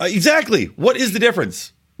 Yeah, exactly. What is the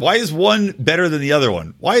difference? Why is one better than the other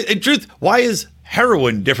one? Why is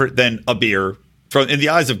heroin different than a beer? In the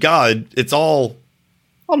eyes of God, it's all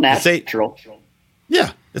natural.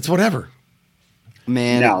 Yeah, it's whatever.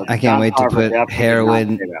 Man, I can't wait to put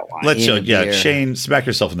heroin. Let's show. Yeah, Shane, smack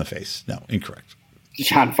yourself in the face. No, incorrect.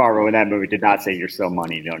 John Favreau in that movie did not say you're so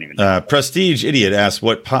money you don't even know. Prestige Idiot asks,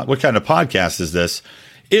 what kind of podcast is this?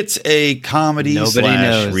 It's a comedy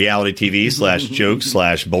 / reality TV / joke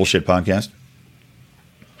 / bullshit podcast.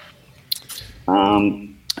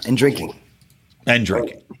 And drinking.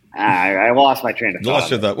 I lost my train of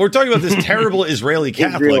thought. We're talking about this terrible Israeli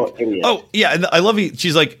Catholic. Oh, yeah. And I love you.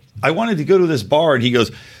 She's like, I wanted to go to this bar. And he goes,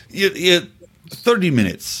 30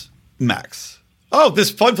 minutes max. Oh,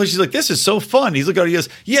 this fun place. She's like, this is so fun. He's looking at it. He goes,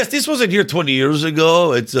 yes, this wasn't here 20 years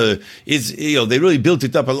ago. It's they really built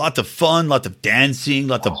it up. A lot of fun, lot of dancing,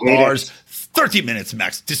 lot of bars. 30 minutes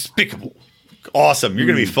max. Despicable. Awesome. You're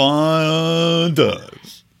going to be fun.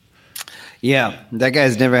 Yeah, that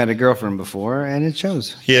guy's never had a girlfriend before, and it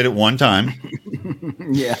shows. He had it one time.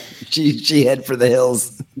 Yeah, she head for the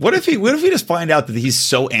hills. What if we just find out that he's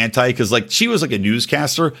so anti? Because like she was like a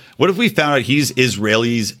newscaster. What if we found out he's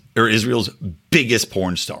Israel's biggest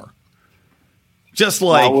porn star? Just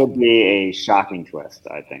like that would be a shocking twist.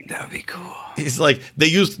 I think That would be cool. he's like they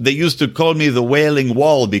used to call me the Wailing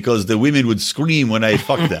Wall because the women would scream when I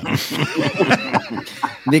fucked them.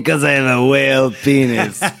 Because I have a whale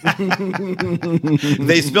penis.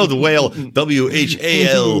 They spelled whale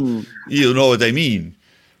WHAL. You know what I mean?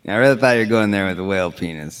 I really thought you were going there with a whale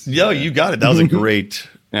penis. Yo, you got it. That was a great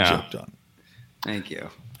joke, John. Thank you.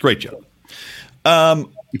 Great joke.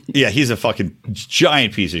 Yeah, he's a fucking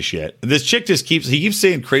giant piece of shit. This chick just keeps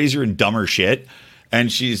saying crazier and dumber shit, and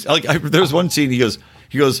she's like, there's one scene he goes,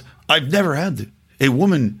 I've never had a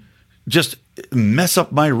woman just mess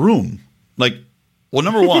up my room. Like, well,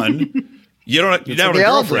 number one, you don't have a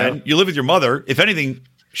girlfriend. You live with your mother. If anything,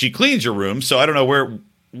 she cleans your room. So I don't know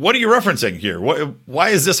what are you referencing here? Why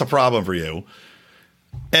is this a problem for you?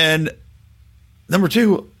 And number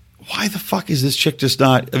two, why the fuck is this chick just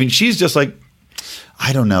not? I mean, she's just like,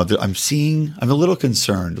 I don't know. I'm a little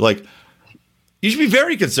concerned. Like, you should be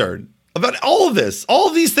very concerned about all of this, all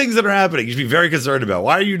of these things that are happening. You should be very concerned about.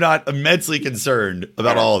 Why are you not immensely concerned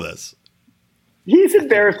about all of this? He's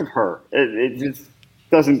embarrassed of her. It just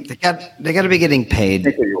doesn't. They got to be getting paid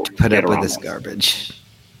to put up with this that. garbage.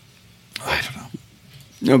 I don't know.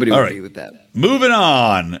 Nobody All would right. agree with that. Moving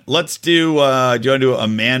on. Let's do. Do you want to do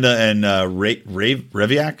Amanda and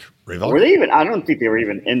Reviak? Were they even? I don't think they were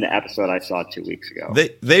even in the episode I saw 2 weeks ago.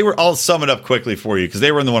 They were. I'll sum it up quickly for you because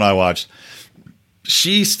they were in the one I watched.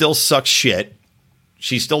 She still sucks shit.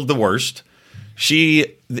 She's still the worst.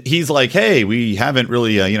 He's like, hey, we haven't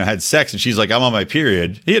really had sex, and she's like, I'm on my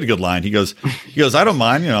period. He had a good line. He goes, I don't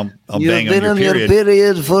mind. I'll bang on your period. Your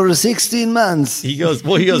period for 16 months. He goes,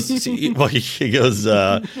 well, well, it's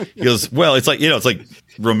like it's like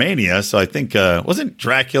Romania. So I think wasn't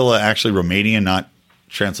Dracula actually Romanian, not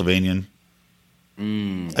Transylvanian?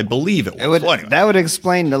 I believe it was. Well, anyway. That would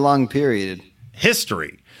explain the long period.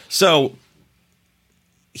 History. So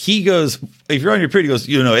he goes, if you're on your period, he goes,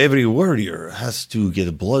 every warrior has to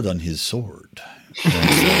get blood on his sword.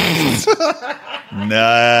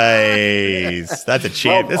 Nice. That's a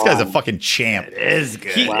champ. This guy's a fucking champ. It is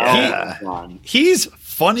good. He's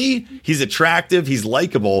funny. He's attractive. He's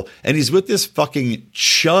likable. And he's with this fucking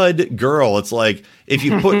chud girl. It's like if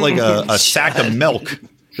you put like a sack of milk.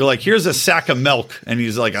 You're like, here's a sack of milk. And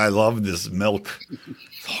he's like, I love this milk.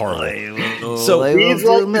 Horrible. So he's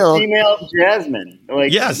like the female Jasmine.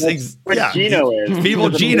 Like, yes, what Gino is. Female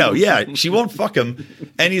Gino. Yeah, she won't fuck him.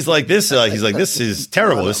 And he's like, this is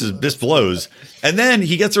terrible. This blows. And then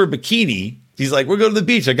he gets her a bikini. He's like, we'll go to the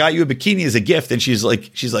beach. I got you a bikini as a gift. And she's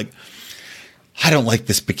like, I don't like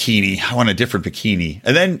this bikini. I want a different bikini.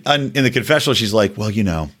 And then in the confessional, she's like, well,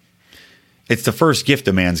 it's the first gift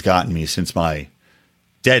a man's gotten me since my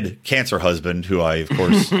dead cancer husband, who I, of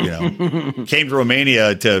course, came to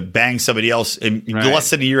Romania to bang somebody else in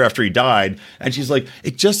less than a year after he died. And she's like,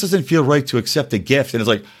 it just doesn't feel right to accept a gift. And it's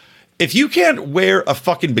like, if you can't wear a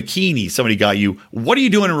fucking bikini somebody got you, what are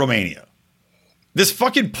you doing in Romania? This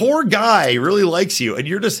fucking poor guy really likes you, and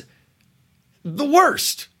you're just the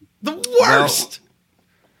worst. The worst.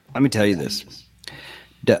 Well, let me tell you this.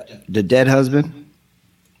 The dead husband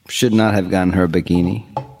should not have gotten her a bikini.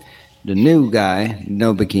 The new guy,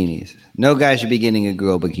 no bikinis. No guy should be getting a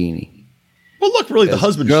girl bikini. Well, look, really, the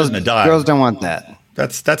husband shouldn't have died. Girls don't want that.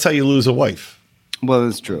 That's how you lose a wife. Well,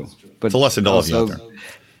 it's true. But it's a lesson to all of you out there.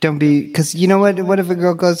 Don't be, because you know what? What if a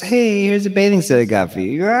girl goes, hey, here's a bathing suit I got for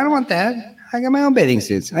you? I don't want that. I got my own bathing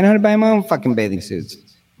suits. I know how to buy my own fucking bathing suits.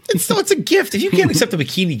 It's a gift. If you can't accept a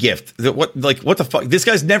bikini gift, what the fuck? This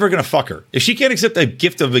guy's never gonna fuck her. If she can't accept a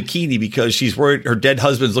gift of a bikini because she's worried her dead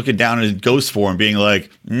husband's looking down in his ghost form, being like,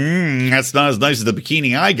 "That's not as nice as the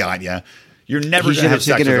bikini I got you." You're never gonna have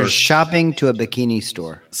sex with her. Shopping to a bikini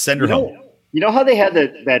store. Send her home. You know how they had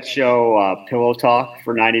that show Pillow Talk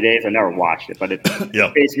for 90 days? I never watched it, but it's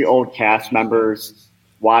basically old cast members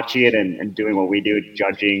watching it and doing what we do,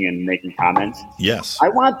 judging and making comments. Yes. I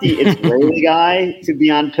want the Israeli guy to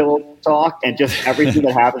be on Pillow Talk and just everything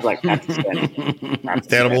that happens, like, that's a sin.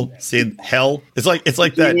 Understandable. See, hell. It's like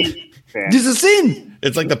that. This is a sin.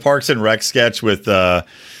 It's like the Parks and Rec sketch with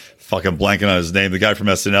fucking blanking on his name, the guy from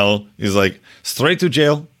SNL. He's like, straight to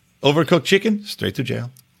jail. Overcooked chicken, straight to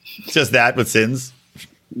jail. It's just that with sins.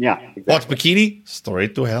 Yeah. Exactly. Watch bikini,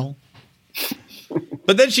 straight to hell.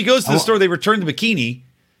 But then she goes to the store, they return the bikini,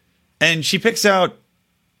 and she picks out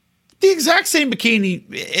the exact same bikini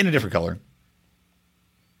in a different color.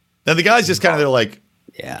 And the guys just kind of, they're like,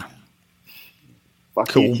 yeah. Fuck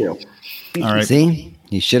Cool. you too. All right. See,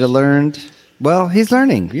 he should have learned. Well, he's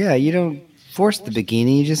learning. Yeah, you don't force the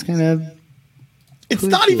bikini. You just kind of. It's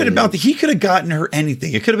not even about he could have gotten her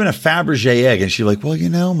anything. It could have been a Fabergé egg. And she's like,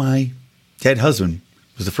 well, my dead husband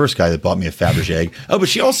was the first guy that bought me a Fabergé egg. Oh, but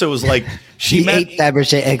she also was like, she ate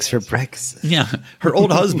Fabergé eggs for breakfast. Yeah. Her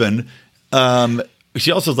old husband,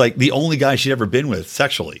 she also was like the only guy she'd ever been with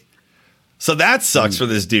sexually. So that sucks for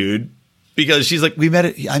this dude because she's like, we met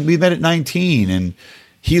at 19 and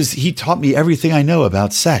he taught me everything I know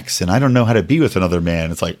about sex and I don't know how to be with another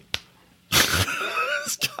man. It's like,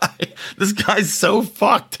 this guy's so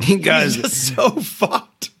fucked. He's just so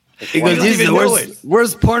fucked. He goes, "This is the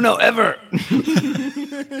worst porno ever."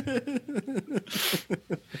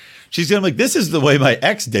 She's gonna be like, "This is the way my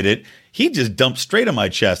ex did it. He just dumped straight on my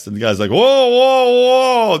chest." And the guy's like, "Whoa, whoa,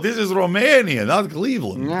 whoa! This is Romania, not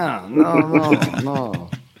Cleveland." No.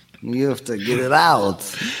 You have to get it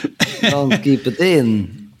out. Don't keep it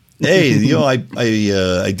in. Hey,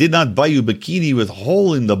 I did not buy you bikini with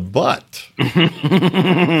hole in the butt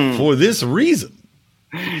for this reason.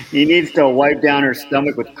 He needs to wipe down her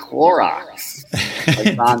stomach with Clorox.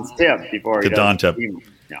 Like Don's tip before he does. Don tip.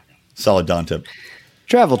 Yeah. Solid Don tip.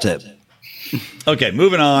 Travel tip. Okay,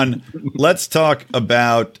 moving on. Let's talk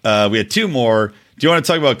about. We had two more. Do you want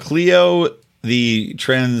to talk about Cleo, the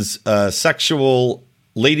transsexual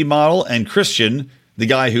lady model, and Christian, the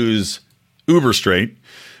guy who's uber straight?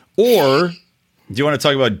 Or do you want to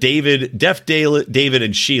talk about David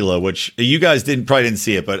and Sheila, which you guys probably didn't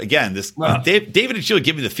see it, but again, David and Sheila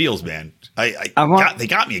give me the feels, man. They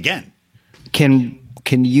got me again. Can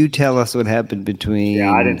you tell us what happened between?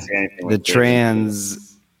 Yeah, I didn't see anything. The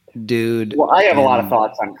trans dude. Well, I have a lot of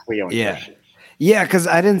thoughts on Cleo. And Christian. Yeah, because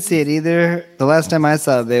I didn't see it either. The last time I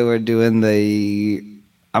saw it, they were doing the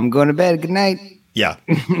 "I'm going to bed, good night." Yeah.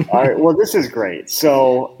 All right. Well, this is great.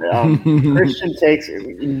 So Christian takes,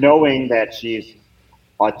 knowing that she's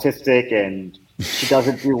autistic and she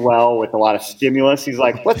doesn't do well with a lot of stimulus. He's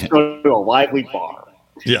like, let's go to a lively bar.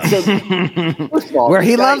 Yeah. So, first of all, where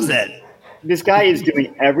he loves it. This guy is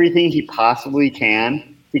doing everything he possibly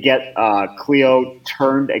can to get Cleo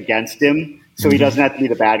turned against him. So he doesn't have to be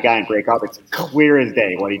the bad guy and break up. It's clear as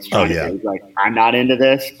day what he's trying to do. He's like, I'm not into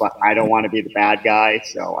this, but I don't want to be the bad guy.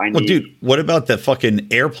 So I need. Well, dude, what about that fucking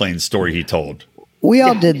airplane story he told? We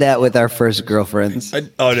all did that with our first girlfriends.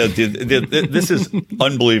 Oh no, dude, this is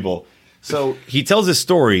unbelievable. So he tells this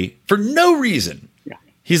story for no reason. Yeah.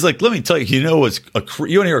 He's like, let me tell you, you know, you want to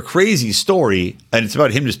hear a crazy story, and it's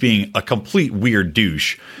about him just being a complete weird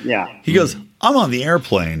douche. Yeah. He goes, I'm on the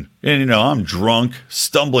airplane, and I'm drunk,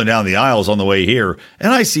 stumbling down the aisles on the way here,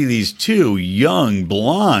 and I see these two young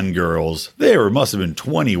blonde girls. They must have been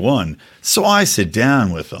 21. So I sit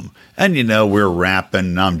down with them, and we're rapping,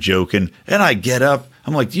 and I'm joking, and I get up.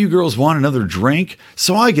 I'm like, do you girls want another drink?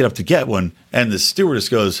 So I get up to get one, and the stewardess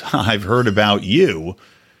goes, I've heard about you.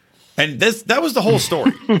 And that was the whole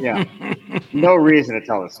story. Yeah. No reason to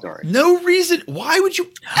tell the story. No reason. Why would you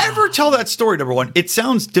ever tell that story, number one? It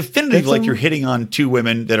sounds definitive like you're hitting on two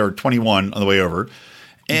women that are 21 on the way over.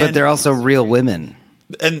 But they're also real women.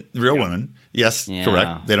 And real women. Yes,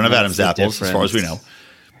 correct. They don't have Adam's apples, difference. as far as we know.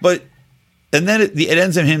 And then it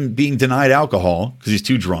ends in him being denied alcohol because he's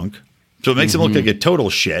too drunk. So it makes him look like a total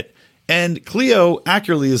shit. And Cleo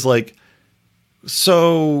accurately is like,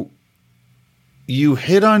 so you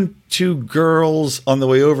hit on two girls on the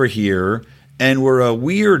way over here and were a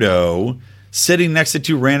weirdo sitting next to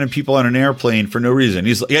two random people on an airplane for no reason.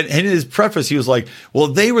 He's like, and in his preface, he was like, well,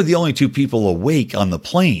 they were the only two people awake on the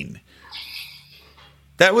plane.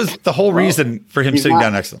 That was the whole reason for him sitting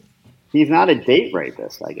down next to them. He's not a date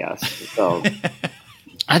rapist, I guess. So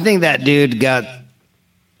I think that dude got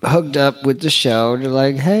hooked up with the show. They're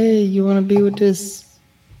like, hey, you want to be with this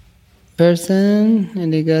person?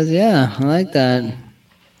 And he goes, yeah, I like that.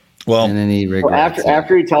 Well, and then he regrets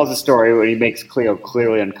after he tells the story when he makes Cleo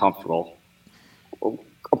clearly uncomfortable,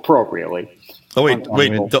 appropriately. Oh, wait,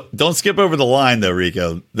 don't skip over the line though,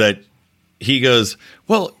 Rico, that he goes,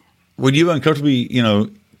 well, would you uncomfortably,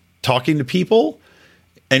 talking to people?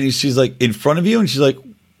 And she's like, in front of you? And she's like,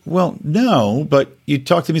 well, no, but you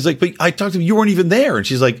talked to me. He's like, but I talked to him. You weren't even there. And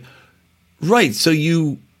she's like, right. So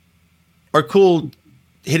you are cool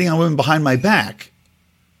hitting on women behind my back,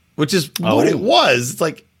 which is what it was. It's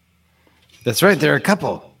like, that's right. They're a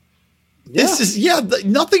couple.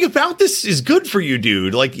 Nothing about this is good for you,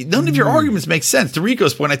 dude. Like none of your arguments make sense. To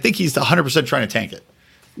Rico's point, I think he's 100% trying to tank it.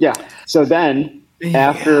 Yeah. So then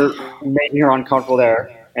after making her uncomfortable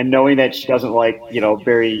there, and knowing that she doesn't like,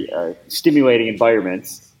 very stimulating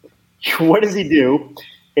environments, what does he do?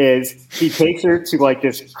 is he takes her to like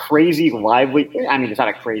this crazy lively. I mean, it's not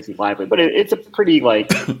a crazy lively, but it's a pretty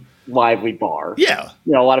like lively bar. Yeah,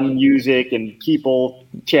 you know, a lot of music and people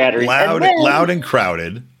chattering, loud and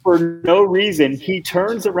crowded. For no reason, he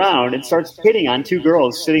turns around and starts hitting on two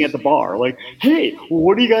girls sitting at the bar. Like, hey,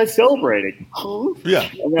 what are you guys celebrating? Huh? Yeah,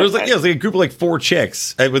 it was like a group of like 4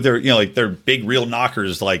 chicks with their like their big real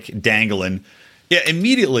knockers like dangling. Yeah,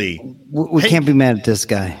 immediately we can't be mad at this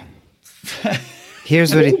guy.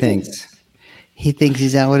 Here's what he thinks. He thinks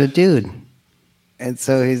he's out with a dude, and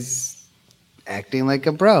so he's acting like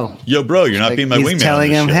a bro. Yo, bro, you're not being my wingman. He's telling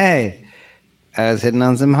him, shit. hey, I was hitting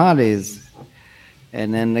on some hotties.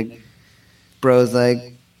 And then the bro's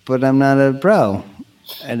like, but I'm not a bro.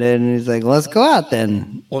 And then he's like, let's go out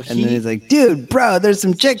then. Well, and then he's like, dude, bro, there's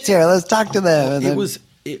some chicks here. Let's talk to them. And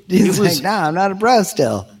he's like, nah, I'm not a bro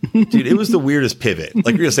still. Dude, it was the weirdest pivot.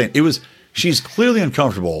 Like you were saying, she's clearly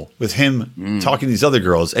uncomfortable with him talking to these other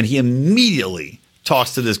girls. And he immediately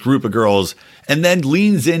talks to this group of girls and then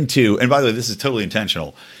leans into, and by the way, this is totally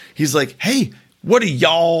intentional. He's like, hey, what are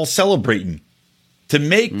y'all celebrating? To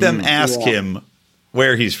make them ask him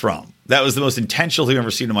where he's from. That was the most intentional thing I've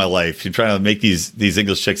ever seen in my life. You're trying to make these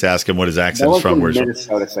English chicks ask him what his accent's from. Where's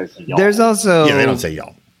Minnesota says y'all. There's also they don't say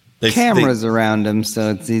y'all. Cameras around him,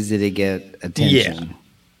 so it's easy to get attention. Yeah.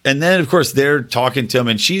 And then, of course, they're talking to him,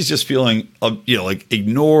 and she's just feeling, like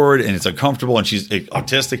ignored, and it's uncomfortable, and she's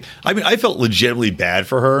autistic. I mean, I felt legitimately bad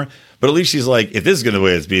for her, but at least she's like, if this is going to be the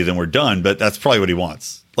way it's be, then we're done. But that's probably what he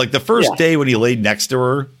wants. Like the first day when he laid next to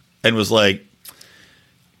her and was like,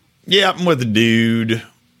 yeah, I'm with the dude.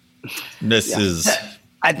 This is.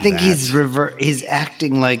 I think he's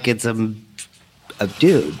acting like it's a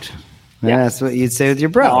dude. Yeah, that's what you'd say with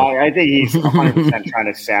your bro. No, I think he's 100% trying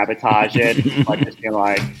to sabotage it. Like just being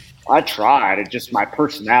like, I tried. It just my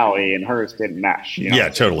personality and hers didn't mesh. You know? Yeah,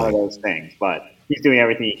 totally. One of those things. But he's doing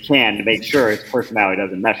everything he can to make sure his personality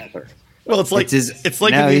doesn't mesh with her. Well, it's like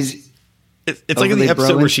like in the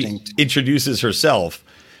episode where she introduces herself.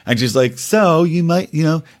 And she's like, so you might,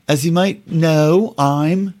 as you might know,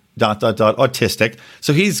 I'm ... autistic.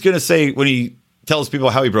 So he's going to say when he tells people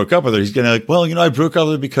how he broke up with her, he's going to like, well, I broke up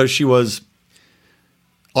with her because she was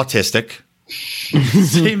autistic.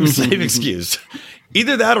 same excuse.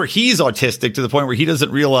 Either that or he's autistic to the point where he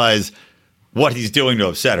doesn't realize what he's doing to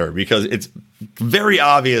upset her because it's very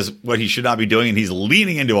obvious what he should not be doing. And he's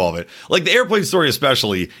leaning into all of it. Like the airplane story,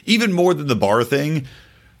 especially, even more than the bar thing.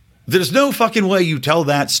 There's no fucking way you tell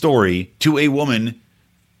that story to a woman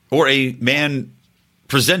or a man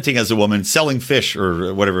presenting as a woman selling fish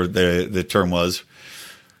or whatever the term was.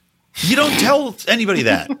 You don't tell anybody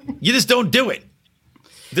that. You just don't do it.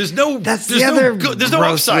 There's no upside to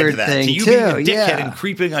that. To you being a dickhead and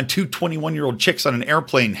creeping on two 21-year-old chicks on an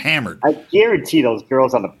airplane hammered. I guarantee those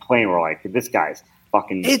girls on the plane were like, this guy's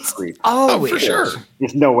fucking creep. Oh, for sure.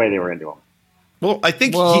 There's no way they were into him. Well, I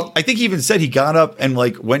think he even said he got up and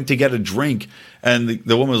like went to get a drink, and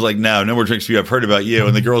the woman was like, "No more drinks for you. I've heard about you."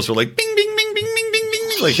 And the girls were like, "Bing, bing, bing, bing, bing, bing,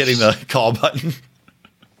 bing," like hitting the call button.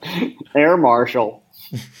 Air Marshal.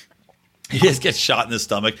 He just gets shot in the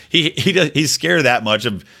stomach. He's scared that much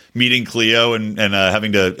of meeting Cleo and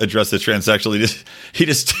having to address the transsexual. He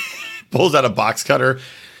just pulls out a box cutter.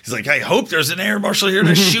 He's like, "I hope there's an air marshal here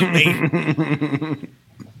to shoot me."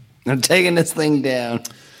 I'm taking this thing down.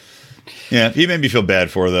 Yeah, he made me feel bad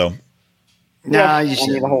for her, though. No, you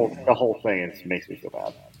shouldn't. The whole thing makes me feel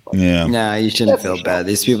bad. But. Yeah. No, you shouldn't feel bad.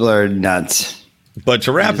 These people are nuts. But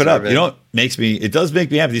to wrap it up, it does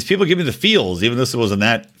make me happy. These people give me the feels, even though this wasn't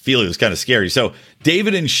that feeling. It was kind of scary. So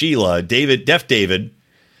David and Sheila, Deaf David,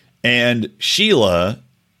 and Sheila,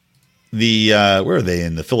 where are they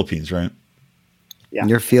in the Philippines, right? Yeah.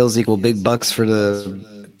 Your feels equal big bucks for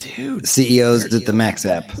the CEOs at the Max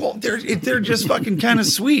app. Well, they're just fucking kind of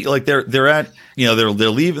sweet. Like they're at they're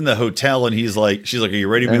leaving the hotel, and she's like, "Are you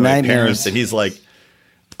ready to meet my parents?" And he's like,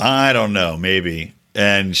 "I don't know, maybe."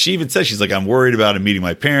 And she even says, she's like, "I'm worried about him meeting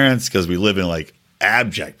my parents because we live in like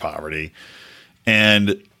abject poverty."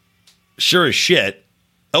 And sure as shit.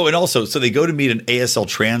 Oh, and also, so they go to meet an ASL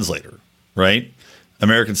translator, right?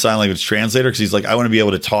 American Sign Language translator, because he's like, I want to be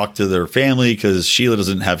able to talk to their family because Sheila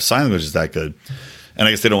doesn't have sign language that good. And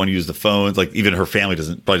I guess they don't want to use the phones. Like even her family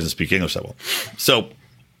probably doesn't speak English that well. So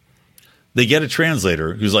they get a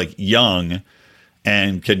translator who's like young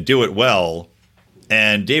and can do it well.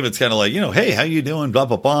 And David's kind of like, hey, how you doing? Blah,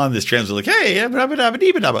 blah, blah. And this translator's like, hey,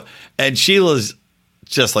 and Sheila's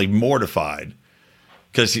just like mortified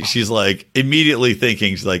because she's like immediately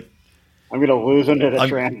thinking, she's like, I'm going to lose him to the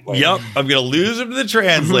translator. Yep, I'm going to lose him to the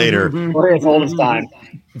translator. For his oldest time.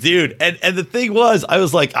 Dude, and the thing was, I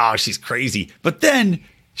was like, oh, she's crazy. But then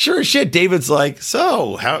sure as shit, David's like,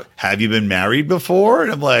 so how have you been married before?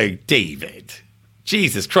 And I'm like, David,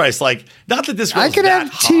 Jesus Christ. Like, not that this girl's I could that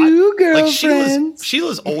have hot. 2 Like, girlfriends.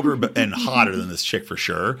 Sheila's older and hotter than this chick for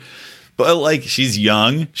sure. But like, she's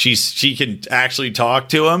young. She can actually talk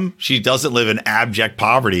to him. She doesn't live in abject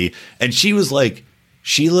poverty. And she was like,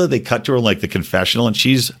 Sheila, they cut to her like the confessional, and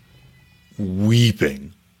she's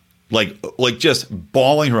weeping, like just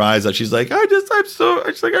bawling her eyes out. She's like, I'm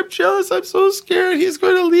jealous. I'm so scared. He's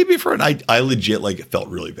going to leave me for an. I legit like felt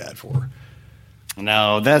really bad for her.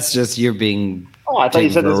 No, that's just you're being. Oh, I thought you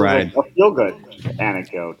said this was right. like a feel-good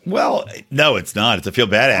anecdote. Well, no, it's not. It's a feel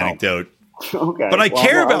bad anecdote. Okay. But I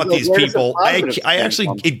care about these where does the people. positive I come actually,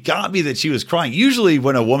 from? it got me that she was crying. Usually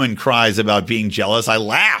when a woman cries about being jealous, I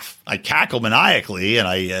laugh. I cackle maniacally and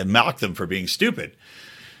I mock them for being stupid.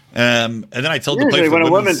 And then I tell the Usually place when a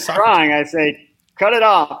woman's crying, I say, cut it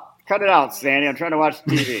out, Sandy. I'm trying to watch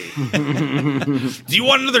TV. Do you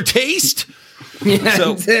want another taste? Yeah,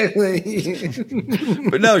 So- exactly.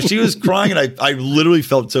 But no, she was crying, and I literally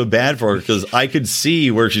felt so bad for her because I could see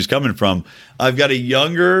where she's coming from. I've got a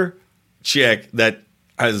younger chick that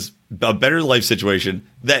has a better life situation,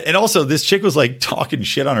 and also this chick was like talking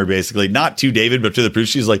shit on her, basically, not to David, but to the proof.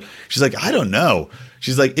 She's like, I don't know.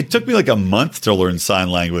 She's like, it took me like a month to learn sign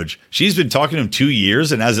language. She's been talking to him 2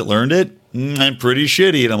 years and hasn't learned it. I'm pretty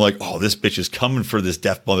shitty. And I'm like, oh, this bitch is coming for this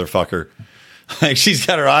deaf motherfucker. Like, she's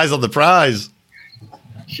got her eyes on the prize.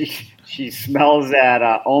 She smells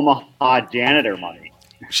that Omaha janitor money.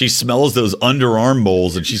 She smells those underarm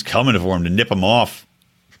moles, and she's coming for him to nip them off.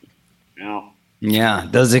 No. Yeah,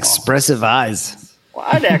 those expressive eyes. Well,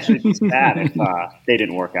 I'd actually be sad if they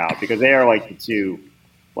didn't work out because they are like the two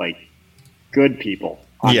like good people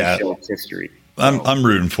on Yeah. the show's history. I'm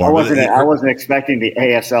rooting for I him. I wasn't expecting the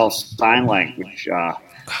ASL sign language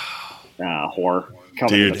whore coming.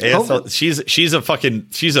 Dude, to the show. ASL,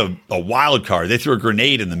 she's a wild card. They threw a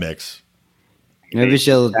grenade in the mix. Maybe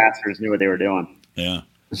she'll. Bastards knew what they were doing. Yeah.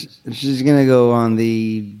 She's gonna go on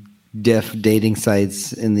the deaf dating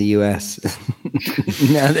sites in the U.S.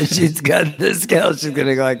 Now that she's got the skill, she's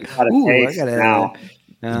gonna go like, Got a ooh, I taste gotta. now.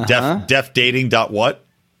 Uh-huh. Deaf dating dot what?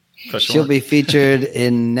 She'll be featured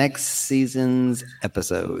in next season's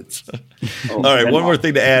episodes. All right, one more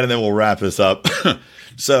thing to add, and then we'll wrap this up.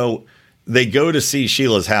 So they go to see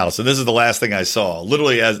Sheila's house, and this is the last thing I saw.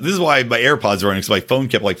 Literally, this is why my AirPods are running, because my phone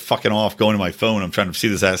kept like fucking off, going to my phone. I'm trying to see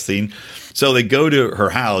this ass scene. So they go to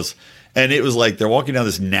her house, and it was like they're walking down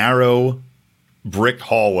this narrow brick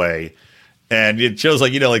hallway, and it shows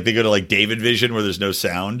like, like they go to like David Vision where there's no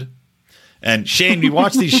sound. And Shane, we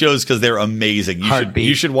watch these shows because they're amazing.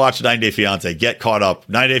 You should watch 90 Day Fiance. Get caught up.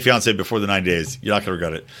 90 Day Fiance before the 9 days. You're not going to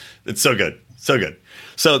regret it. It's so good. So good.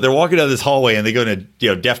 So they're walking down this hallway and they go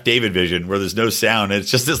into deaf David Vision where there's no sound. And it's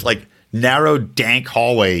just this like narrow, dank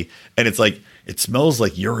hallway. And it's like, it smells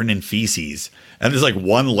like urine and feces. And there's like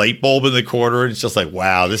one light bulb in the corner. And it's just like,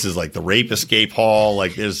 wow, this is like the rape escape hall.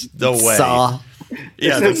 Like there's no way. Saw.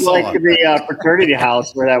 Yeah, this is like the fraternity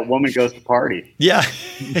house where that woman goes to party. Yeah,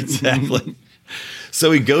 exactly.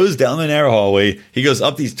 So he goes down the narrow hallway. He goes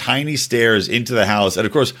up these tiny stairs into the house. And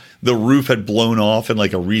of course, the roof had blown off in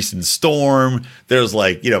like a recent storm. There's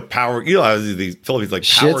like, power, how the Philippines, like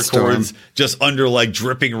power cords just under like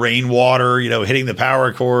dripping rainwater, hitting the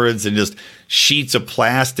power cords and just sheets of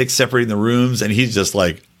plastic separating the rooms. And he's just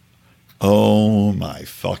like, oh my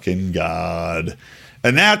fucking God.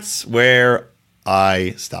 And that's where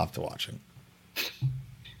I stopped watching.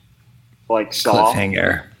 Like Saw.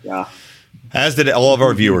 Cliffhanger. Yeah. As did all of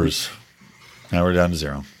our viewers. Now we're down to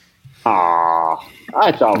 0. Ah,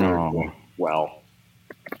 I thought we were doing well.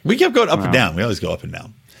 We kept going up and down. We always go up and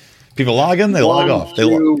down. People log in, they log off. 1,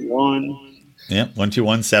 2, 1. Yeah, 1, 2,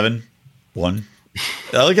 1, 7, 1.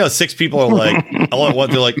 I like how 6 people are like, all at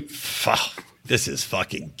once, they're like, fuck, this is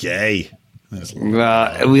fucking gay.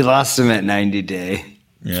 We lost him at 90 Day.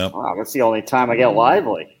 Yeah. Wow, that's the only time I get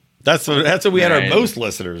lively. That's what we had our most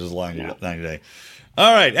listeners is 90 Day.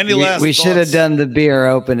 All right. Any last We should have thoughts? done the beer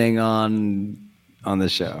opening on the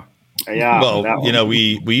show. Yeah. Well,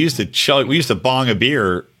 we used to bong a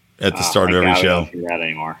beer at the start of every show. I don't do that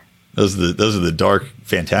anymore. Those are the dark,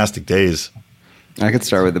 fantastic days. I could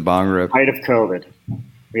start with the bong rip. Height of COVID.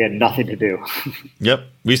 We had nothing to do. Yep.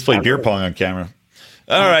 We used to play beer pong on camera.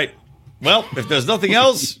 All right. Well, if there's nothing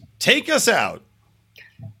else, take us out.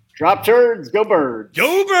 Drop turds, go birds.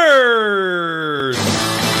 Go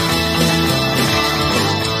Birds!